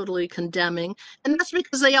out totally condemning. And that's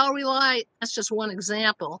because they all rely, that's just one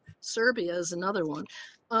example. Serbia is another one.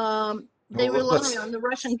 They rely on the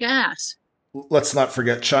Russian gas. Let's not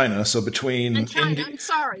forget China. So between China,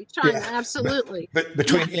 China, absolutely. But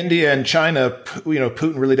between India and China,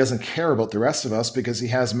 Putin really doesn't care about the rest of us because he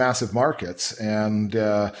has massive markets. And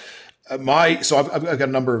I've got a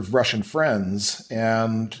number of Russian friends,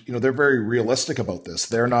 and they're very realistic about this.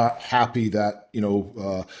 They're not happy that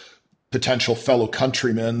potential fellow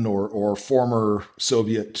countrymen or former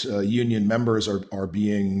Soviet Union members are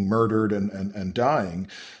being murdered and dying.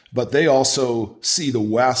 But they also see the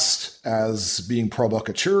West as being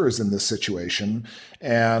provocateurs in this situation.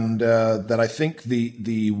 And that I think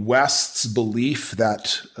the West's belief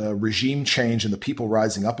that regime change and the people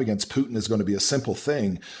rising up against Putin is going to be a simple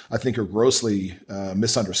thing, I think are grossly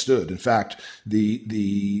misunderstood. In fact,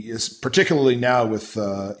 particularly now with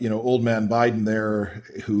old man Biden there,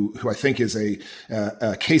 who I think is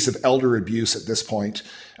a case of elder abuse at this point.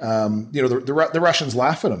 The Russians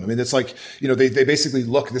laugh at him. I mean, it's like they basically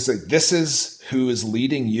look. This is who is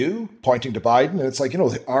leading you, pointing to Biden. And it's like,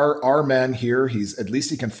 our man here, at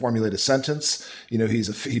least he can formulate a sentence.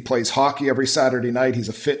 He plays hockey every Saturday night. He's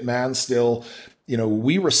a fit man still.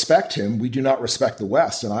 We respect him. We do not respect the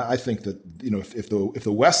West. And I think that, if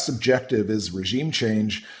the West's objective is regime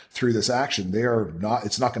change through this action,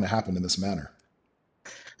 it's not going to happen in this manner.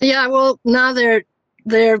 Yeah, well, now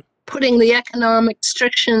they're putting the economic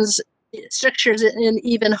strictures in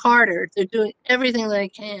even harder. They're doing everything they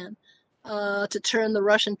can to turn the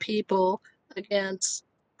Russian people against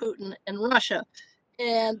Putin and Russia.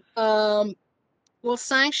 And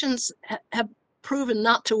sanctions have proven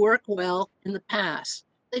not to work well in the past.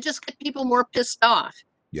 They just get people more pissed off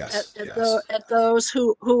at those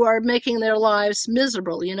who are making their lives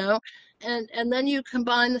miserable, And then you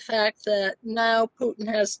combine the fact that now Putin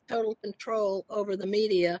has total control over the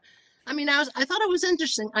media. I mean, I thought it was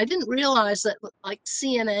interesting. I didn't realize that, like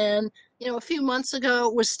CNN, a few months ago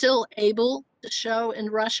was still able to show in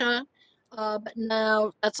Russia, but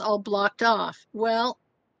now that's all blocked off. Well,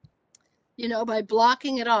 by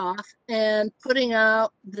blocking it off and putting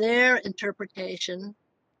out their interpretation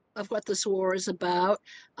of what this war is about,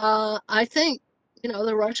 I think,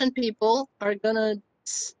 the Russian people are going to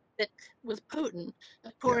stick with Putin.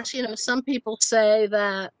 Of course, some people say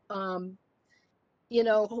that,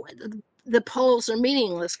 the polls are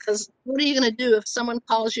meaningless, because what are you going to do if someone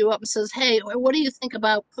calls you up and says, hey, what do you think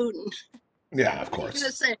about Putin? Yeah, of course. You're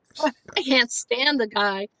going to say, I can't stand the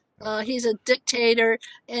guy. He's a dictator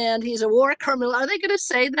and he's a war criminal. Are they going to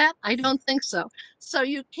say that? I don't think so. So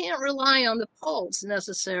you can't rely on the polls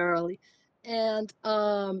necessarily. And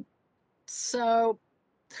so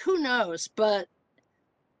who knows? But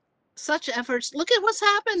such efforts, look at what's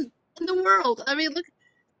happened in the world. I mean, look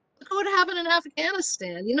what happened in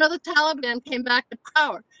Afghanistan. The Taliban came back to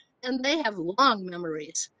power, and they have long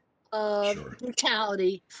memories of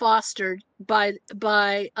brutality fostered by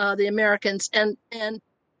the Americans and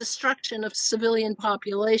destruction of civilian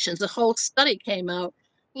populations. A whole study came out,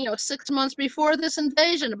 6 months before this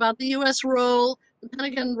invasion about the U.S. role, the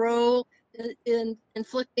Pentagon role in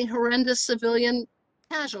inflicting horrendous civilian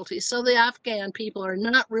casualties. So the Afghan people are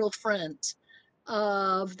not real friends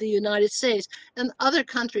of the United States and other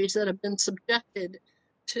countries that have been subjected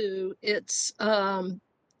to its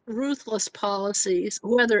ruthless policies,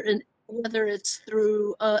 whether it's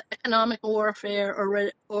through economic warfare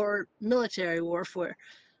or military warfare.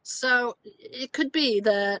 So it could be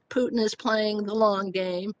that Putin is playing the long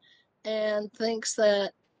game and thinks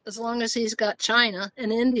that as long as he's got China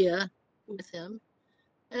and India with him,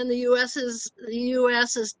 and the U.S. is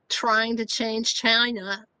trying to change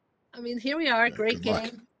China. I mean, here we are, great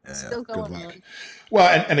game, still going on.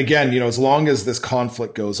 Well, and again, as long as this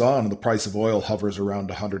conflict goes on and the price of oil hovers around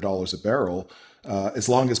 $100 a barrel, as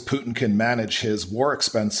long as Putin can manage his war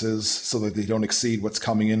expenses so that they don't exceed what's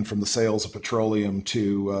coming in from the sales of petroleum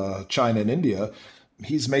to China and India,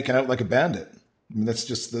 he's making out like a bandit. I mean, that's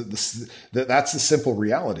just that's the simple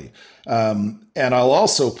reality. And I'll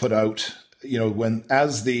also put out,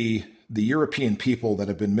 as the European people that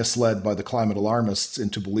have been misled by the climate alarmists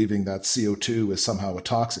into believing that CO2 is somehow a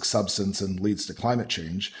toxic substance and leads to climate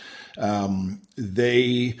change,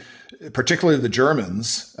 particularly the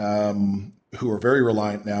Germans, who are very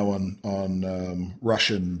reliant now on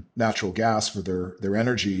Russian natural gas for their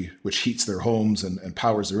energy, which heats their homes and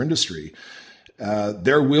powers their industry,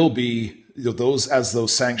 there will be as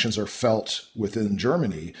those sanctions are felt within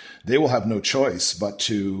Germany, they will have no choice but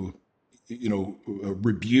to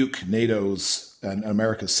rebuke NATO's and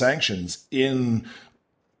America's sanctions in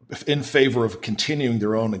favor of continuing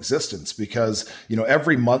their own existence, because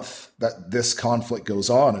every month that this conflict goes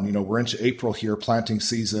on, and we're into April here, planting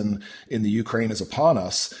season in the Ukraine is upon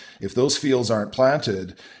us. If those fields aren't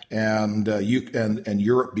planted, and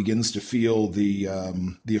Europe begins to feel the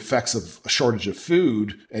effects of a shortage of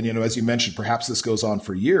food, and as you mentioned, perhaps this goes on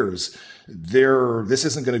for years, this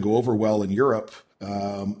isn't going to go over well in Europe.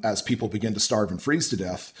 As people begin to starve and freeze to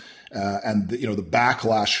death, and the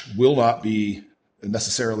backlash will not be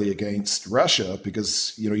necessarily against Russia,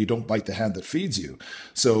 because you don't bite the hand that feeds you.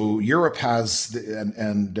 So Europe has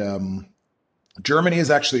Germany is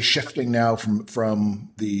actually shifting now from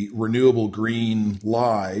the renewable green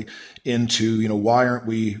lie into, why aren't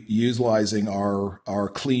we utilizing our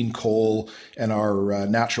clean coal and our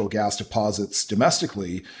natural gas deposits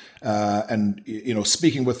domestically? And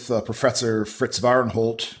speaking with Professor Fritz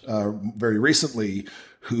Warenholt very recently,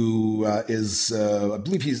 who is, I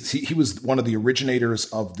believe he was one of the originators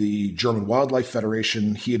of the German Wildlife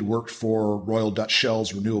Federation. He had worked for Royal Dutch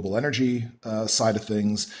Shell's renewable energy side of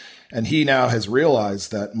things. And he now has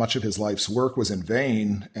realized that much of his life's work was in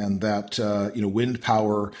vain, and that wind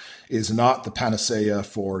power is not the panacea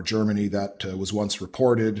for Germany that was once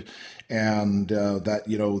reported, and that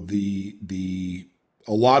the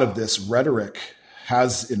a lot of this rhetoric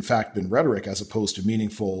has in fact been rhetoric as opposed to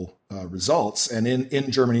meaningful results. And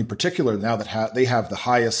in Germany in particular, now that they have the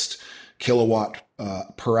highest kilowatt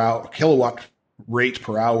rate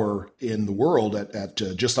per hour in the world at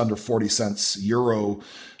just under 40 cents euro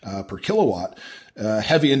per kilowatt.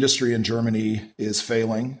 Heavy industry in Germany is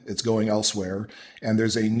failing. It's going elsewhere. And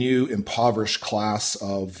there's a new impoverished class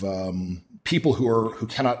of people who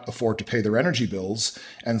cannot afford to pay their energy bills.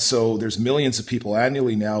 And so there's millions of people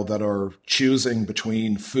annually now that are choosing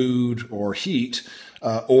between food or heat,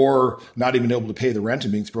 or not even able to pay the rent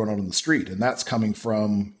and being thrown out on the street. And that's coming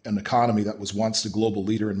from an economy that was once the global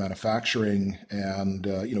leader in manufacturing and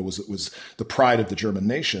was the pride of the German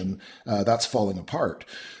nation. That's falling apart.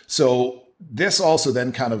 So this also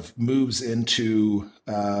then kind of moves into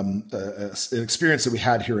an experience that we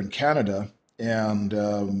had here in Canada. And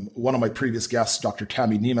one of my previous guests, Dr.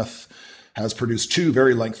 Tammy Nemeth, has produced two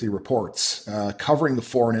very lengthy reports covering the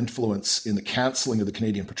foreign influence in the cancelling of the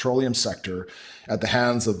Canadian petroleum sector at the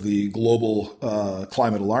hands of the global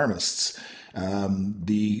climate alarmists.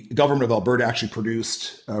 The government of Alberta actually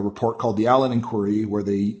produced a report called the Allen Inquiry, where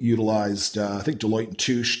they utilized, I think, Deloitte and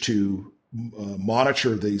Touche to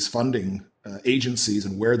monitor these funding agencies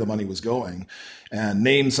and where the money was going. And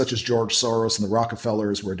names such as George Soros and the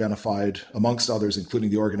Rockefellers were identified, amongst others, including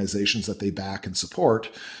the organizations that they back and support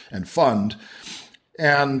and fund.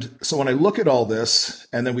 And so when I look at all this,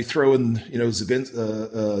 and then we throw in,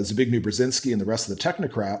 Zbigniew Brzezinski and the rest of the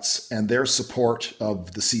technocrats and their support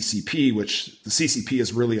of the CCP, which the CCP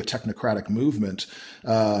is really a technocratic movement.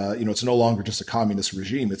 It's no longer just a communist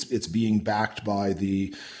regime. It's being backed by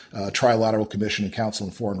the Trilateral Commission and Council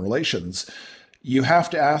on Foreign Relations. You have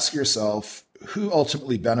to ask yourself, who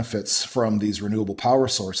ultimately benefits from these renewable power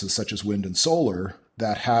sources such as wind and solar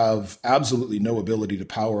that have absolutely no ability to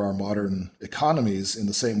power our modern economies in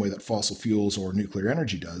the same way that fossil fuels or nuclear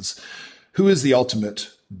energy does? Who is the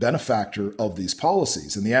ultimate benefactor of these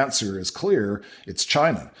policies? And the answer is clear. It's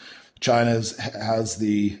China. China has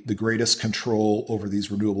the greatest control over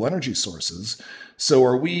these renewable energy sources. So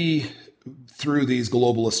are we, through these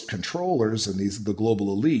globalist controllers and the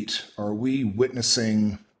global elite, are we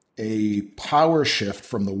witnessing a power shift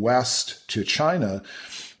from the West to China?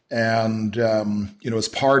 And, as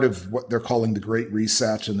part of what they're calling the Great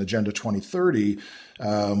Reset and Agenda 2030,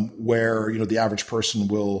 where, the average person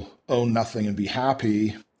will own nothing and be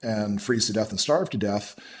happy and freeze to death and starve to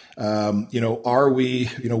death. Are we,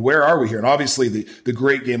 where are we here? And obviously the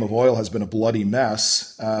great game of oil has been a bloody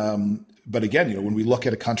mess. But again, when we look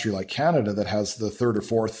at a country like Canada that has the third or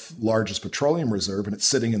fourth largest petroleum reserve and it's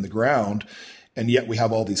sitting in the ground, and yet we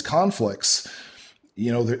have all these conflicts,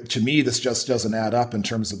 to me, this just doesn't add up in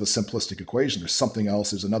terms of a simplistic equation. There's something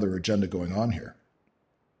else. There's another agenda going on here.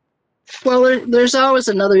 Well, there's always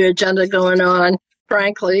another agenda going on,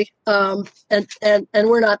 frankly, and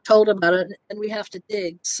we're not told about it, and we have to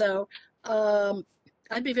dig. So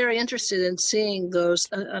I'd be very interested in seeing those.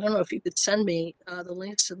 I don't know if you could send me the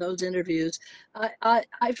links to those interviews.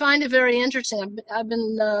 I find it very interesting. I've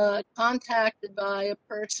been contacted by a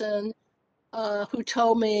person who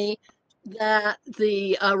told me that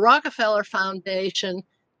the Rockefeller Foundation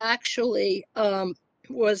actually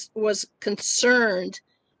was concerned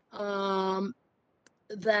that,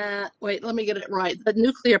 wait, let me get it right, that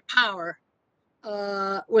nuclear power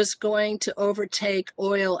was going to overtake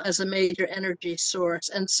oil as a major energy source.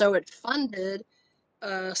 And so it funded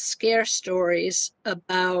scare stories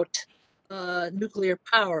about nuclear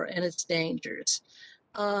power and its dangers.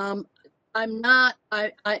 I'm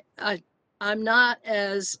not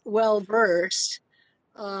as well versed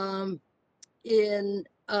in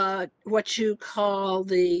what you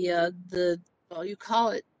call you call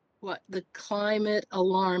it what, the climate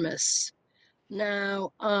alarmists.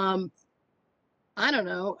 Now, I don't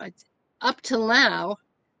know. Up till now,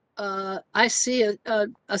 I see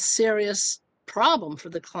a serious problem for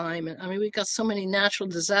the climate. I mean, we've got so many natural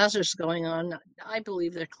disasters going on. I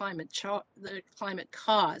believe they're climate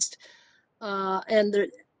caused,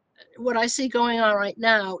 and what I see going on right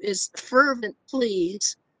now is fervent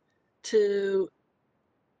pleas to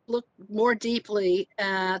look more deeply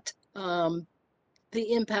at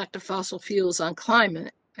the impact of fossil fuels on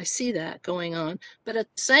climate. I see that going on. But at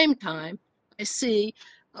the same time, I see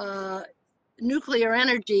nuclear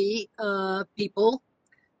energy people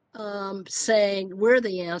saying we're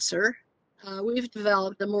the answer. We've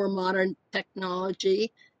developed a more modern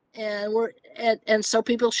technology, and so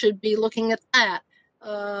people should be looking at that.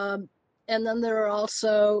 And then there are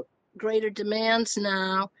also greater demands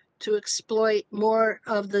now to exploit more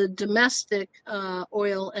of the domestic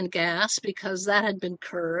oil and gas because that had been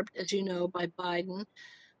curbed, as you know, by Biden.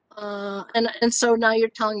 And so now you're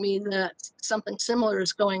telling me that something similar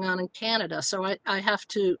is going on in Canada. So I have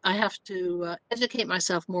to educate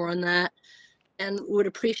myself more on that, and would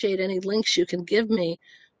appreciate any links you can give me.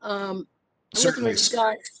 With Certainly.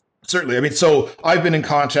 regard, Certainly. I mean, so I've been in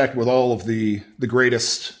contact with all of the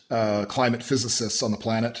greatest climate physicists on the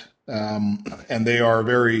planet, and they are a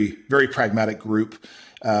very, very pragmatic group.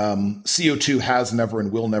 CO2 has never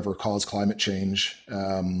and will never cause climate change.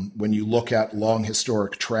 When you look at long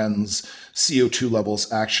historic trends, CO2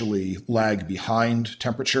 levels actually lag behind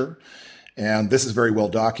temperature. And this is very well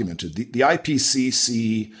documented. The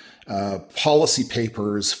IPCC policy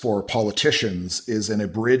papers for politicians is an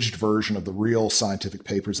abridged version of the real scientific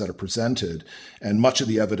papers that are presented, and much of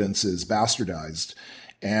the evidence is bastardized.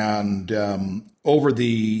 And over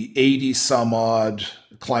the 80 some odd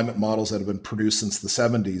climate models that have been produced since the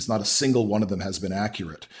 70s, not a single one of them has been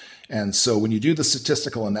accurate. And so when you do the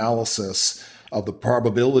statistical analysis of the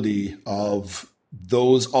probability of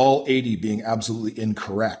those all 80 being absolutely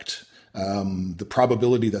incorrect, the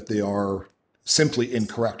probability that they are simply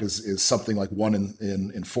incorrect is something like 1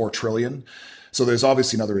 in 4 trillion. So there's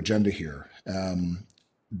obviously another agenda here.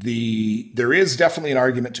 There is definitely an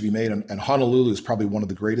argument to be made, and Honolulu is probably one of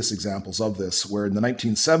the greatest examples of this, where in the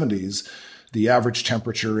 1970s, the average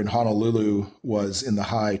temperature in Honolulu was in the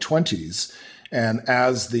high 20s. And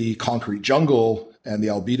as the concrete jungle and the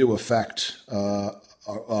albedo effect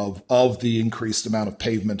of the increased amount of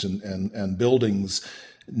pavement and buildings,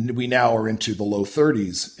 we now are into the low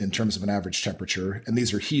 30s in terms of an average temperature, and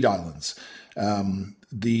these are heat islands.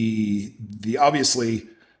 The obviously,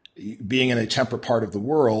 being in a temperate part of the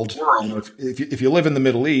world, you know, if you live in the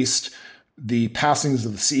Middle East, the passings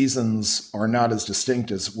of the seasons are not as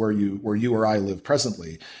distinct as where you or I live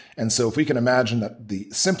presently. And so if we can imagine that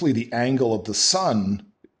simply the angle of the sun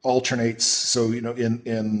alternates. So, you know,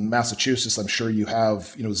 in Massachusetts, I'm sure you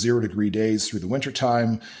have, 0 degree days through the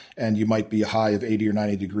wintertime, and you might be a high of 80 or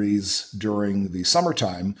 90 degrees during the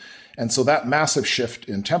summertime. And so that massive shift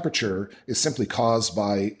in temperature is simply caused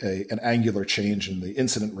by an angular change in the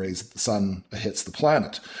incident rays that the sun hits the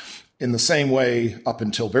planet. In the same way, up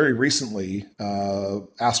until very recently,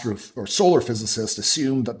 solar physicists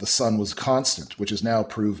assumed that the sun was constant, which has now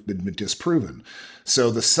been disproven. So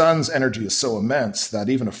the sun's energy is so immense that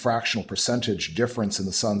even a fractional percentage difference in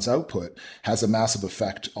the sun's output has a massive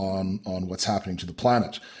effect on what's happening to the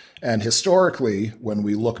planet. And historically, when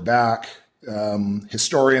we look back,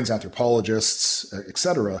 historians, anthropologists,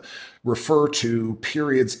 etc., refer to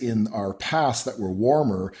periods in our past that were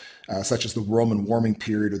warmer, such as the Roman warming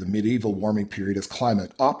period or the medieval warming period, as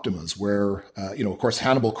climate optimas, where, of course,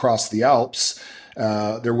 Hannibal crossed the Alps.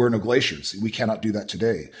 There were no glaciers. We cannot do that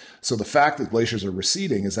today. So the fact that glaciers are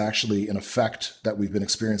receding is actually an effect that we've been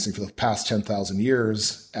experiencing for the past 10,000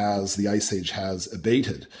 years as the ice age has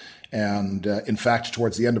abated. And in fact,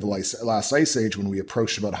 towards the end of the last ice age, when we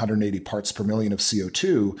approached about 180 parts per million of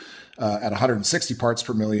CO2, at 160 parts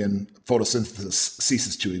per million, photosynthesis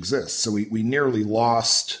ceases to exist. So we nearly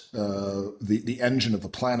lost the engine of the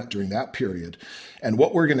planet during that period. And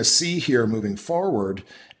what we're going to see here moving forward,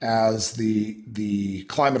 as the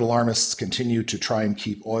climate alarmists continue to try and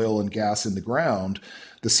keep oil and gas in the ground,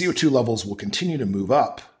 the CO2 levels will continue to move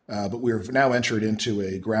up. But we've now entered into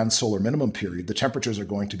a grand solar minimum period. The temperatures are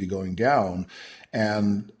going to be going down.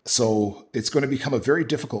 And so it's going to become a very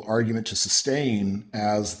difficult argument to sustain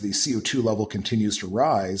as the CO2 level continues to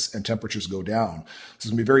rise and temperatures go down. So it's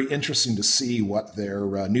going to be very interesting to see what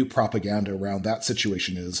their new propaganda around that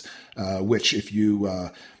situation is, which if you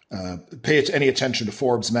pay any attention to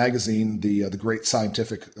Forbes magazine, the great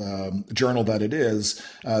scientific journal that it is,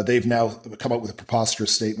 they've now come up with a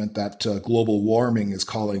preposterous statement that global warming is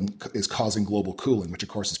causing global cooling, which of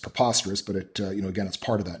course is preposterous, but it again, it's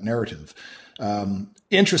part of that narrative.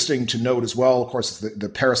 Interesting to note as well, of course, the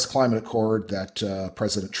Paris Climate Accord that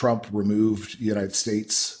President Trump removed the United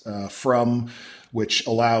States from, which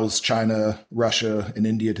allows China, Russia, and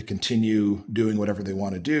India to continue doing whatever they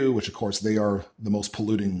want to do, which, of course, they are the most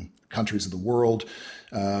polluting countries of the world.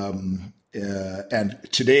 And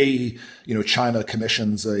today, China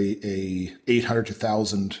commissions a 800 to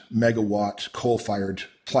 1,000 megawatt coal-fired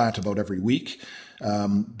plant about every week.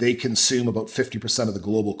 They consume about 50% of the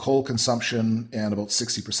global coal consumption, and about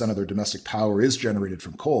 60% of their domestic power is generated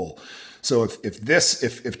from coal. So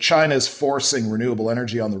if China is forcing renewable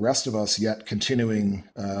energy on the rest of us, yet continuing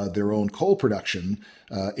their own coal production,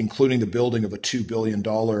 including the building of a $2 billion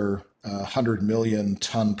 100 million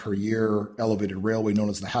ton per year elevated railway known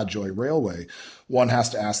as the Hadjoy Railway, one has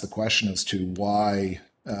to ask the question as to why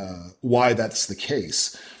that's the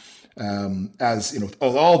case. As you know,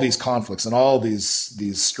 all these conflicts and all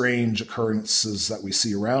these strange occurrences that we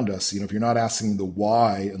see around us, if you're not asking the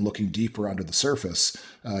why and looking deeper under the surface,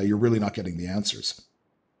 you're really not getting the answers.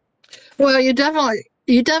 Well, you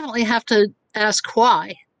definitely have to ask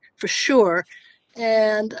why, for sure.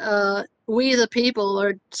 And we, the people,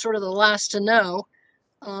 are sort of the last to know.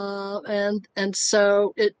 And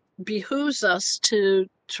so it behooves us to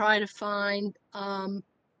try to find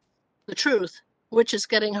the truth, which is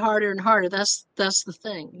getting harder and harder. That's the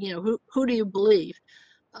thing. Who do you believe?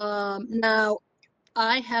 Now,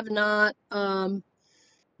 I have not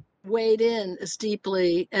weighed in as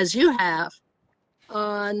deeply as you have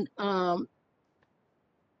on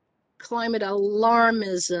climate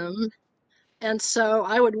alarmism, and so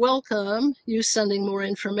I would welcome you sending more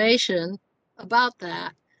information about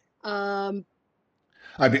that.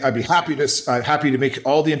 I'd be happy to make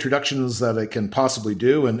all the introductions that I can possibly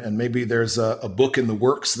do, and maybe there's a book in the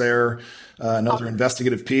works there, another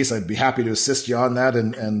investigative piece. I'd be happy to assist you on that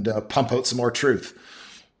and pump out some more truth.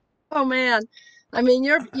 Oh man, I mean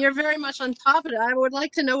you're very much on top of it. I would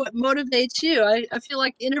like to know what motivates you. I feel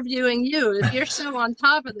like interviewing you. If you're so on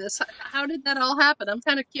top of this, how did that all happen? I'm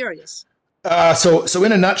kind of curious. So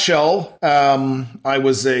in a nutshell, I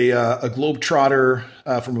was a globetrotter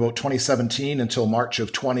from about 2017 until March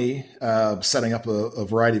of 20, setting up a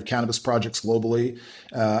variety of cannabis projects globally,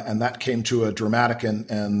 and that came to a dramatic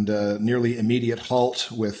and nearly immediate halt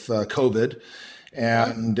with COVID.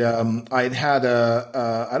 And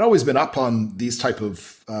I'd always been up on these type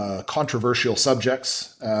of controversial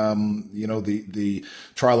subjects, the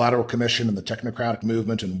Trilateral Commission and the technocratic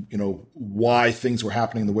movement, and why things were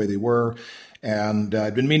happening the way they were. And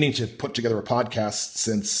I'd been meaning to put together a podcast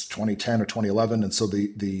since 2010 or 2011, and so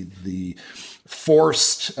the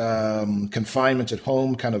forced confinement at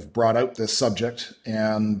home kind of brought out this subject.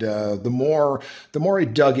 And the more I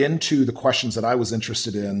dug into the questions that I was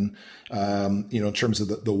interested in, in terms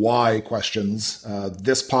of the why questions,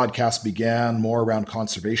 this podcast began more around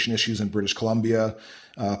conservation issues in British Columbia,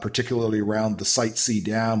 particularly around the Site C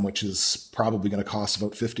Dam, which is probably going to cost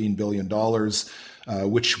about $15 billion,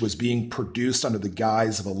 which was being produced under the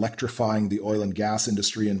guise of electrifying the oil and gas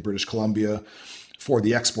industry in British Columbia for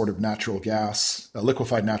the export of natural gas,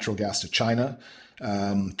 liquefied natural gas to China,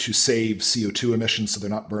 to save CO2 emissions so they're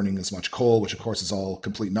not burning as much coal, which of course is all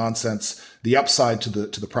complete nonsense. The upside to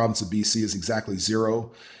the province of BC is exactly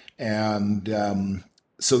zero. And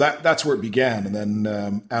so that's where it began. And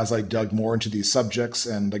then as I dug more into these subjects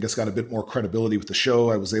and I guess got a bit more credibility with the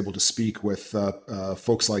show, I was able to speak with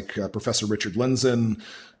folks like Professor Richard Lindzen,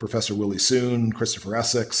 Professor Willie Soon, Christopher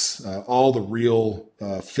Essex, all the real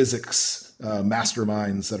physics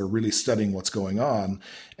masterminds that are really studying what's going on.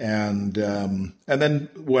 And then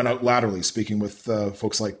went out laterally speaking with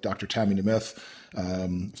folks like Dr. Tammy Nemeth,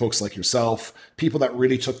 folks like yourself, people that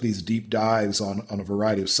really took these deep dives on a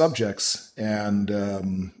variety of subjects. And,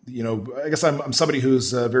 I guess I'm somebody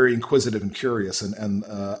who's very inquisitive and curious, and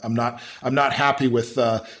I'm not happy with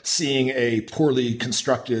seeing a poorly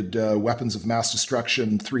constructed weapons of mass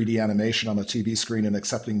destruction 3D animation on a TV screen and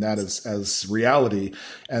accepting that as reality.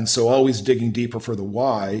 And so always digging deeper for the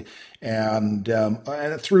why. And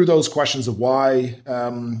through those questions of why,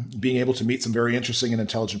 being able to meet some very interesting and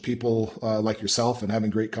intelligent people like yourself and having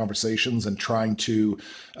great conversations and trying to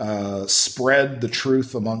spread the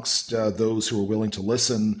truth amongst those who are willing to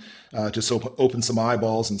listen, just open some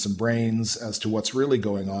eyeballs and some brains as to what's really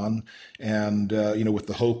going on. And, with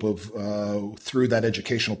the hope of, through that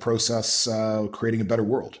educational process, creating a better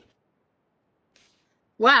world.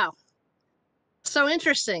 Wow. So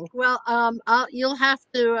interesting. Well, you'll have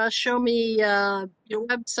to show me your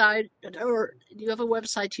website, or do you have a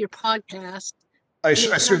website to your podcast? I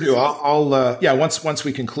sure do. Once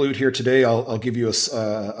we conclude here today, I'll give you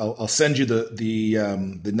I'll send you the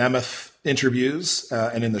Nemeth interviews,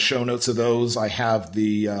 and in the show notes of those, I have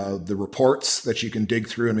the reports that you can dig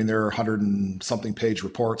through. I mean, there are 100 and something page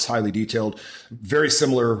reports, highly detailed, very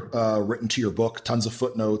similar, written to your book, tons of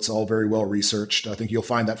footnotes, all very well researched. I think you'll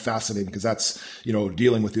find that fascinating because that's,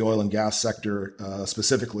 dealing with the oil and gas sector,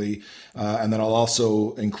 specifically. And then I'll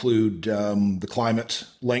also include, the climate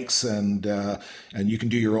links and you can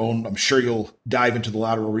do your own. I'm sure you'll dive into the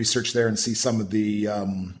lateral research there and see some of the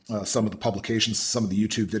publications, some of the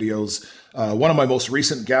YouTube videos. One of my most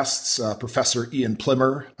recent guests, Professor Ian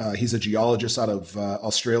Plimmer, he's a geologist out of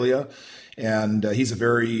Australia. And he's a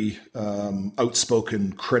very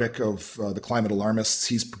outspoken critic of the climate alarmists.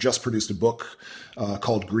 He's just produced a book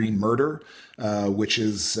called Green Murder, which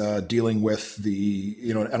is dealing with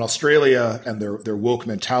and Australia and their woke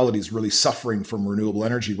mentality is really suffering from renewable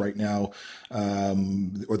energy right now,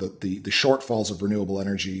 or the shortfalls of renewable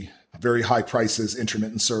energy, very high prices,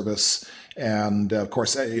 intermittent service. And of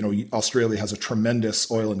course, Australia has a tremendous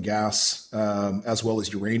oil and gas, as well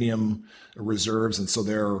as uranium reserves. And so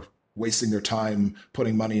they're wasting their time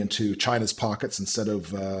putting money into China's pockets instead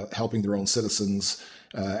of helping their own citizens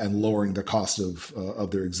and lowering the cost of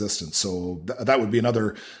their existence. So that would be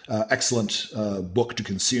another excellent book to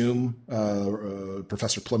consume.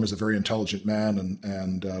 Professor Plimmer is a very intelligent man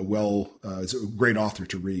and is a great author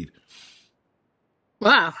to read.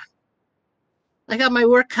 Wow. I got my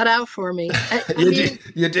work cut out for me.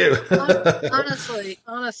 You do.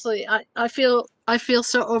 honestly, I feel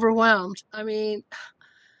so overwhelmed. I mean,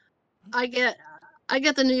 I get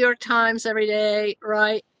the New York Times every day,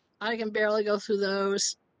 right? I can barely go through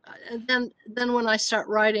those. And then when I start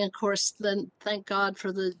writing, of course, then thank God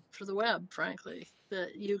for the web, frankly,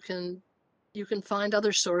 that you can find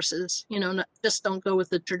other sources, just don't go with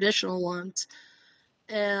the traditional ones.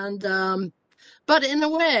 And but in a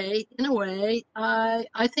way,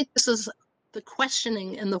 I think this is the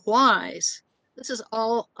questioning and the whys. This is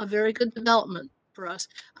all a very good development for us.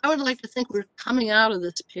 I would like to think we're coming out of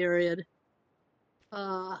this period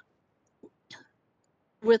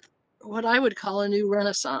with what I would call a new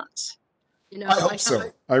renaissance. I hope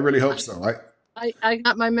so. I really hope so. I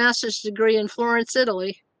got my master's degree in Florence,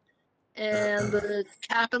 Italy, and the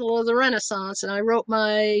capital of the Renaissance. And I wrote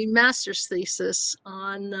my master's thesis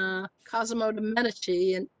on Cosimo de'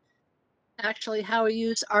 Medici and actually how he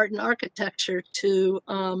used art and architecture to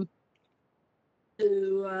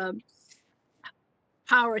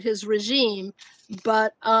power his regime.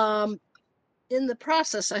 But in the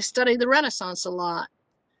process, I studied the Renaissance a lot.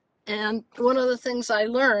 And one of the things I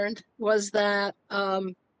learned was that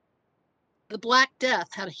the Black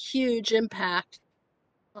Death had a huge impact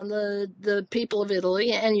on the people of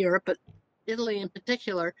Italy and Europe, but Italy in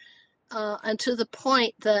particular, and to the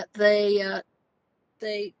point that they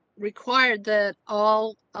required that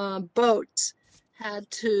all boats had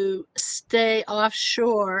to stay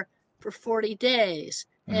offshore for 40 days.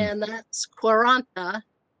 And that's quaranta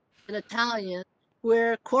in Italian,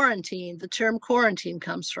 where the term quarantine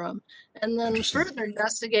comes from. And then further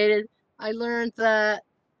investigated, I learned that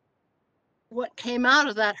what came out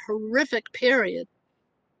of that horrific period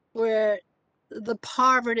where the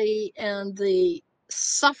poverty and the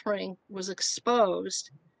suffering was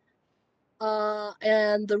exposed,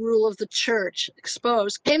 and the rule of the church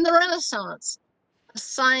exposed, came the Renaissance,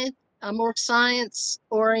 a more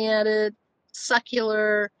science-oriented,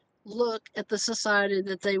 secular look at the society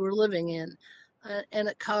that they were living in. And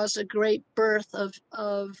it caused a great birth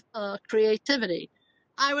of creativity.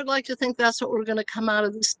 I would like to think that's what we're going to come out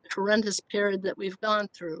of this horrendous period that we've gone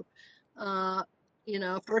through.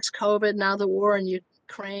 First COVID, now the war in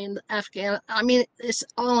Ukraine, Afghanistan. I mean, it's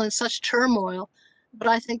all in such turmoil, but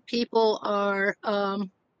I think people are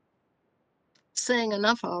saying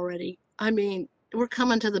enough already. I mean, we're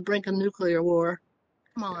coming to the brink of nuclear war.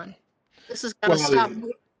 Come on. This has got to stop.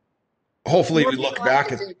 Hopefully we look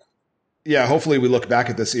back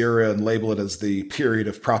at this era and label it as the period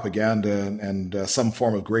of propaganda and some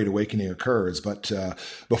form of great awakening occurs. But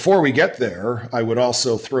before we get there, I would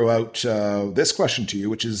also throw out this question to you,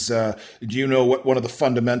 which is, do you know what one of the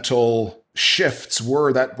fundamental shifts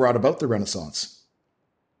were that brought about the Renaissance?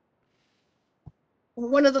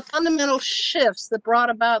 One of the fundamental shifts that brought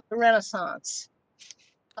about the Renaissance.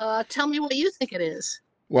 Tell me what you think it is.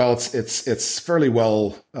 Well, it's fairly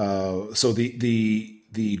well. So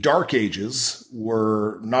the Dark Ages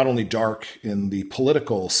were not only dark in the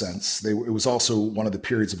political sense, it was also one of the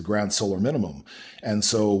periods of the grand solar minimum. And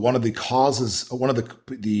so one of the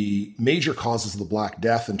major causes of the Black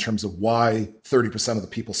Death in terms of why 30% of the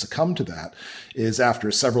people succumbed to that is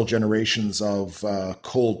after several generations of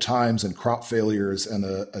cold times and crop failures and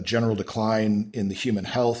a general decline in the human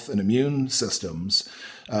health and immune systems.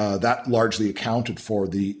 That largely accounted for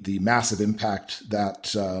the massive impact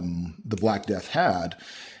that the Black Death had.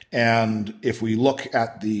 And if we look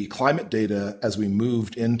at the climate data as we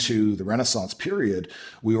moved into the Renaissance period,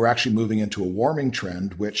 we were actually moving into a warming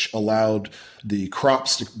trend, which allowed the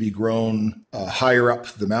crops to be grown higher up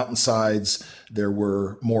the mountainsides. There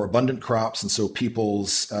were more abundant crops. And so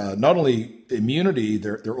people's not only immunity,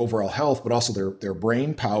 their overall health, but also their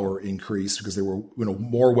brain power increased because they were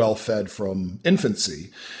more well fed from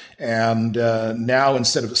infancy. And now,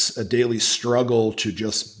 instead of a daily struggle to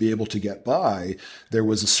just be able to get by, there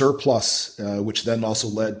was a surplus, which then also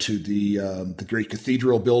led to the great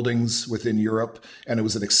cathedral buildings within Europe, and it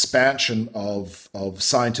was an expansion of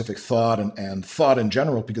scientific thought and thought in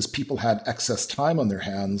general, because people had excess time on their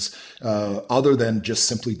hands, other than just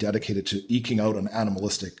simply dedicated to eking out an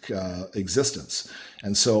animalistic existence.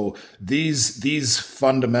 And so these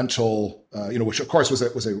fundamental, which of course was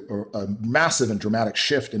a massive and dramatic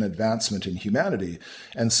shift in advancement in humanity.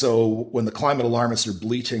 And so when the climate alarmists are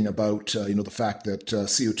bleating about, the fact that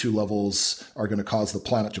CO2 levels are going to cause the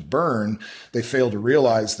planet to burn, they fail to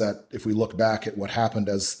realize that if we look back at what happened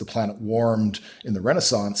as the planet warmed in the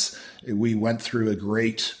Renaissance, we went through a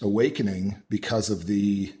great awakening because of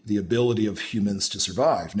the ability of humans to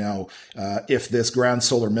survive. Now, if this grand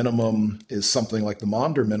solar minimum is something like the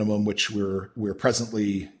Maunder minimum, which we're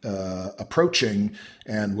presently approaching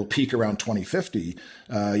and will peak around 2050,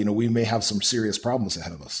 we may have some serious problems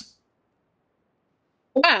ahead of us.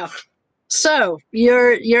 Wow. So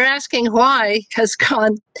you're asking why has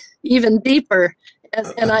gone even deeper,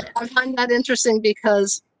 and I find that interesting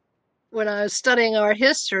because when I was studying our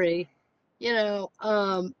history,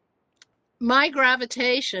 my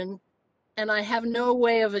gravitation, and I have no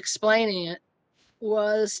way of explaining it,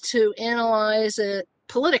 was to analyze it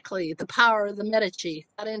politically, the power of the Medici.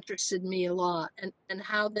 That interested me a lot, and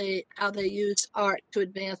how they used art to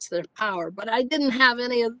advance their power. But I didn't have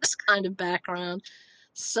any of this kind of background.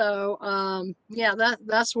 So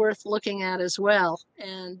that's worth looking at as well.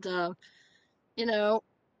 And a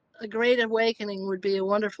great awakening would be a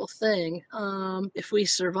wonderful thing if we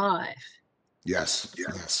survive. Yes,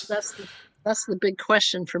 yes. That's the big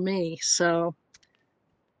question for me. So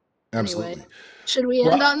Absolutely. anyway, should we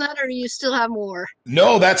end on that, or do you still have more?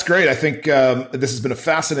 No, that's great. I think this has been a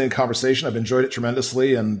fascinating conversation. I've enjoyed it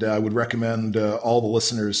tremendously, and I would recommend all the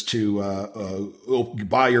listeners to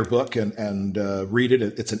buy your book and read it.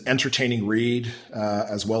 It's an entertaining read,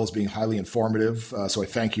 as well as being highly informative. So I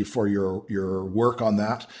thank you for your work on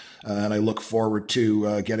that. And I look forward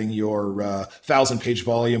to getting your 1,000-page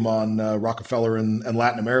volume on Rockefeller and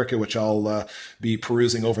Latin America, which I'll be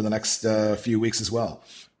perusing over the next few weeks as well.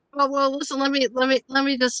 Well, listen. Let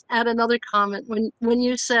me just add another comment. When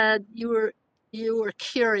you said you were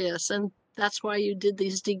curious, and that's why you did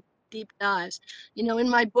these deep dives. In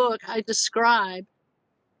my book, I describe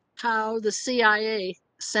how the CIA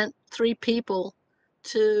sent 3 people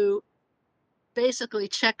to basically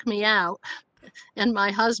check me out and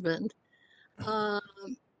my husband,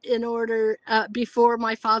 in order before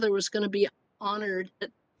my father was going to be honored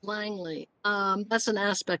at Langley. That's an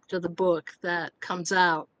aspect of the book that comes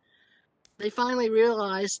out. They finally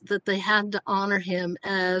realized that they had to honor him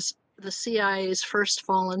as the CIA's first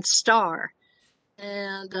fallen star.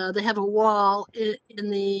 And they have a wall in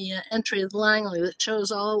the entry of Langley that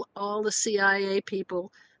shows all the CIA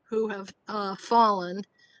people who have fallen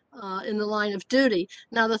in the line of duty.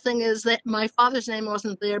 Now, the thing is that my father's name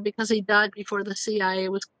wasn't there because he died before the CIA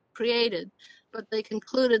was created. But they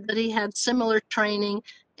concluded that he had similar training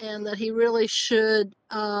and that he really should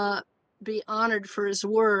be honored for his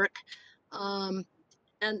work. And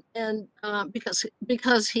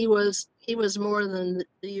because he was more than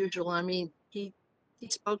the usual. I mean, he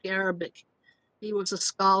spoke Arabic. He was a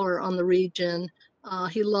scholar on the region.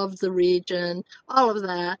 He loved the region. All of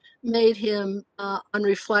that made him, on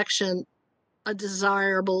reflection, a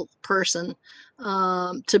desirable person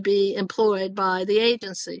to be employed by the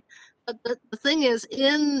agency. But the thing is,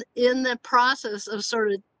 in the process of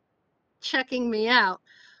sort of checking me out,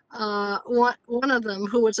 one of them,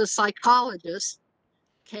 who was a psychologist,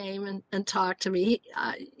 came and talked to me.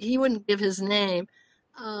 He wouldn't give his name.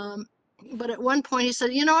 But at one point he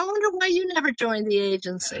said, I wonder why you never joined the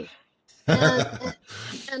agency. And,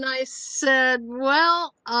 and I said,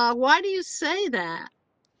 well, why do you say that?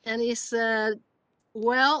 And he said,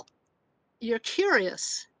 well, you're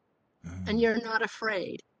curious and you're not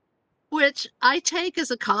afraid, which I take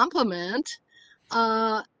as a compliment.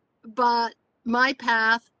 But my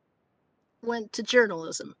path went to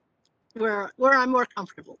journalism, where I'm more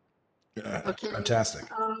comfortable. Okay. Fantastic.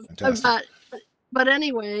 Fantastic. But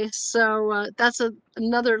anyway, so that's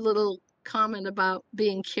another little comment about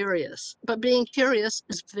being curious. But being curious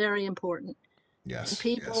is very important. Yes. And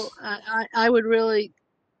people, yes. I would really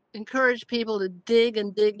encourage people to dig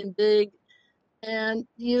and dig and dig and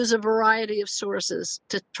use a variety of sources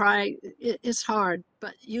to try. It's hard,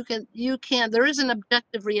 but you can, there is an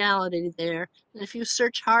objective reality there. And if you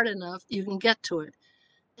search hard enough, you can get to it.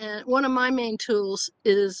 And one of my main tools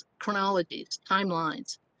is chronologies,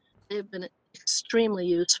 timelines. They've been extremely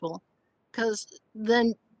useful because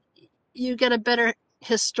then you get a better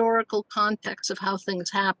historical context of how things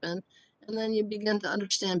happen. And then you begin to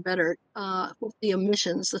understand better what the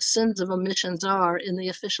omissions, the sins of omissions are in the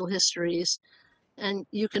official histories. And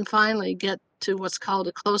you can finally get to what's called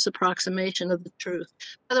a close approximation of the truth.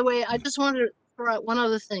 By the way, I just wanted to throw out one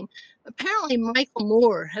other thing. Apparently, Michael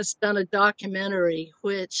Moore has done a documentary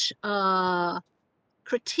which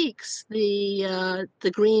critiques the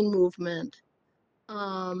Green Movement.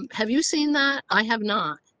 Have you seen that? I have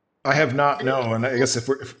not. I have not, no. And I guess if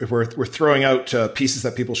we're throwing out pieces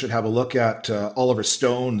that people should have a look at, Oliver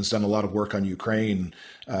Stone's done a lot of work on Ukraine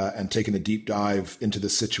and taken a deep dive into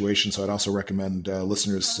this situation. So I'd also recommend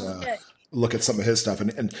listeners look at some of his stuff.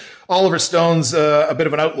 And Oliver Stone's a bit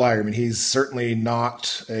of an outlier. I mean, he's certainly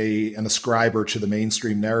not an ascriber to the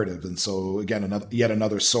mainstream narrative. And so, again, yet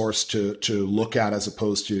another source to look at as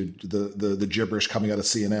opposed to the gibberish coming out of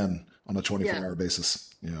CNN on a 24-hour basis.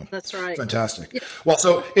 Yeah, that's right. Fantastic. Yeah. Well,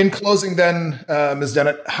 so in closing then, Ms.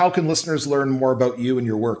 Dennett, how can listeners learn more about you and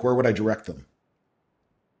your work? Where would I direct them?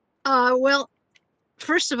 Well,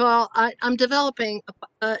 first of all, I'm developing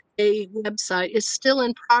a website. It's still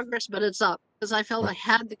in progress, but it's up because I felt I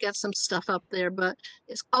had to get some stuff up there. But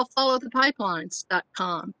it's called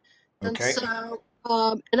followthepipelines.com. And okay. So,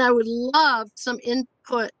 and I would love some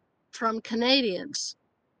input from Canadians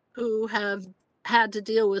who have had to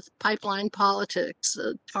deal with pipeline politics,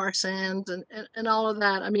 tar sands, and all of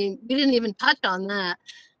that. I mean, we didn't even touch on that,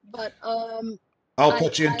 but I'll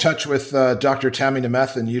put you in touch with Dr. Tammy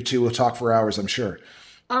Nemeth, and you two will talk for hours, I'm sure.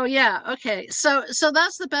 Oh yeah, okay. So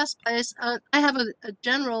that's the best place. I have a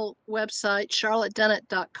general website,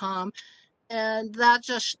 charlottedennett.com, and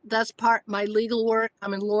that's part my legal work.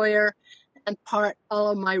 I'm a lawyer, and all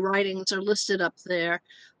of my writings are listed up there.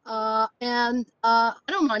 And I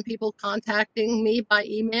don't mind people contacting me by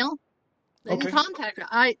email. They can contact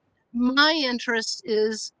me. My interest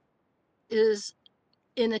is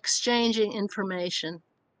in exchanging information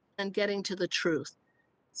and getting to the truth.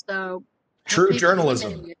 So true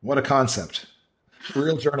journalism. What a concept.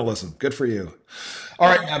 Real journalism. Good for you. All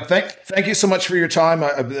right, ma'am. Thank you so much for your time.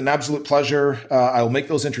 An absolute pleasure. I will make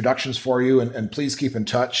those introductions for you, and please keep in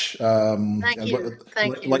touch. Thank you.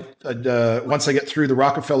 Once I get through the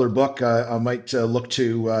Rockefeller book, I might look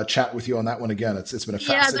to chat with you on that one again. It's been a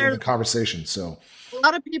fascinating conversation. So a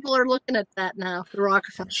lot of people are looking at that now, the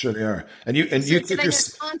Rockefeller. Sure they are. And you keep your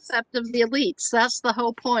concept of the elites. That's the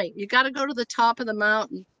whole point. You got to go to the top of the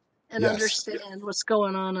mountain and understand what's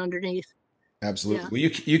going on underneath. Absolutely. Yeah.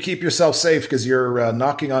 Well, you keep yourself safe because you're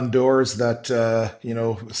knocking on doors that,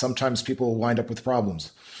 sometimes people wind up with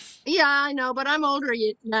problems. Yeah, I know, but I'm older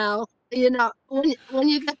now. You know, when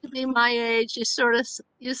you get to be my age, you sort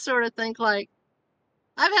of think like,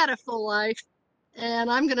 I've had a full life,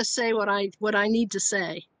 and I'm going to say what I need to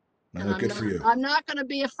say. Good for you. I'm not going to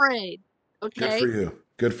be afraid. Okay.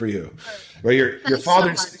 Good for you. Well, your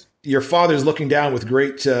father's looking down with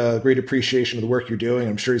great appreciation of the work you're doing.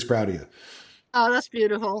 I'm sure he's proud of you. Oh, that's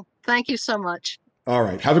beautiful. Thank you so much. All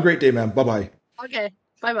right. Have a great day, ma'am. Bye-bye. Okay.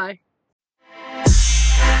 Bye-bye.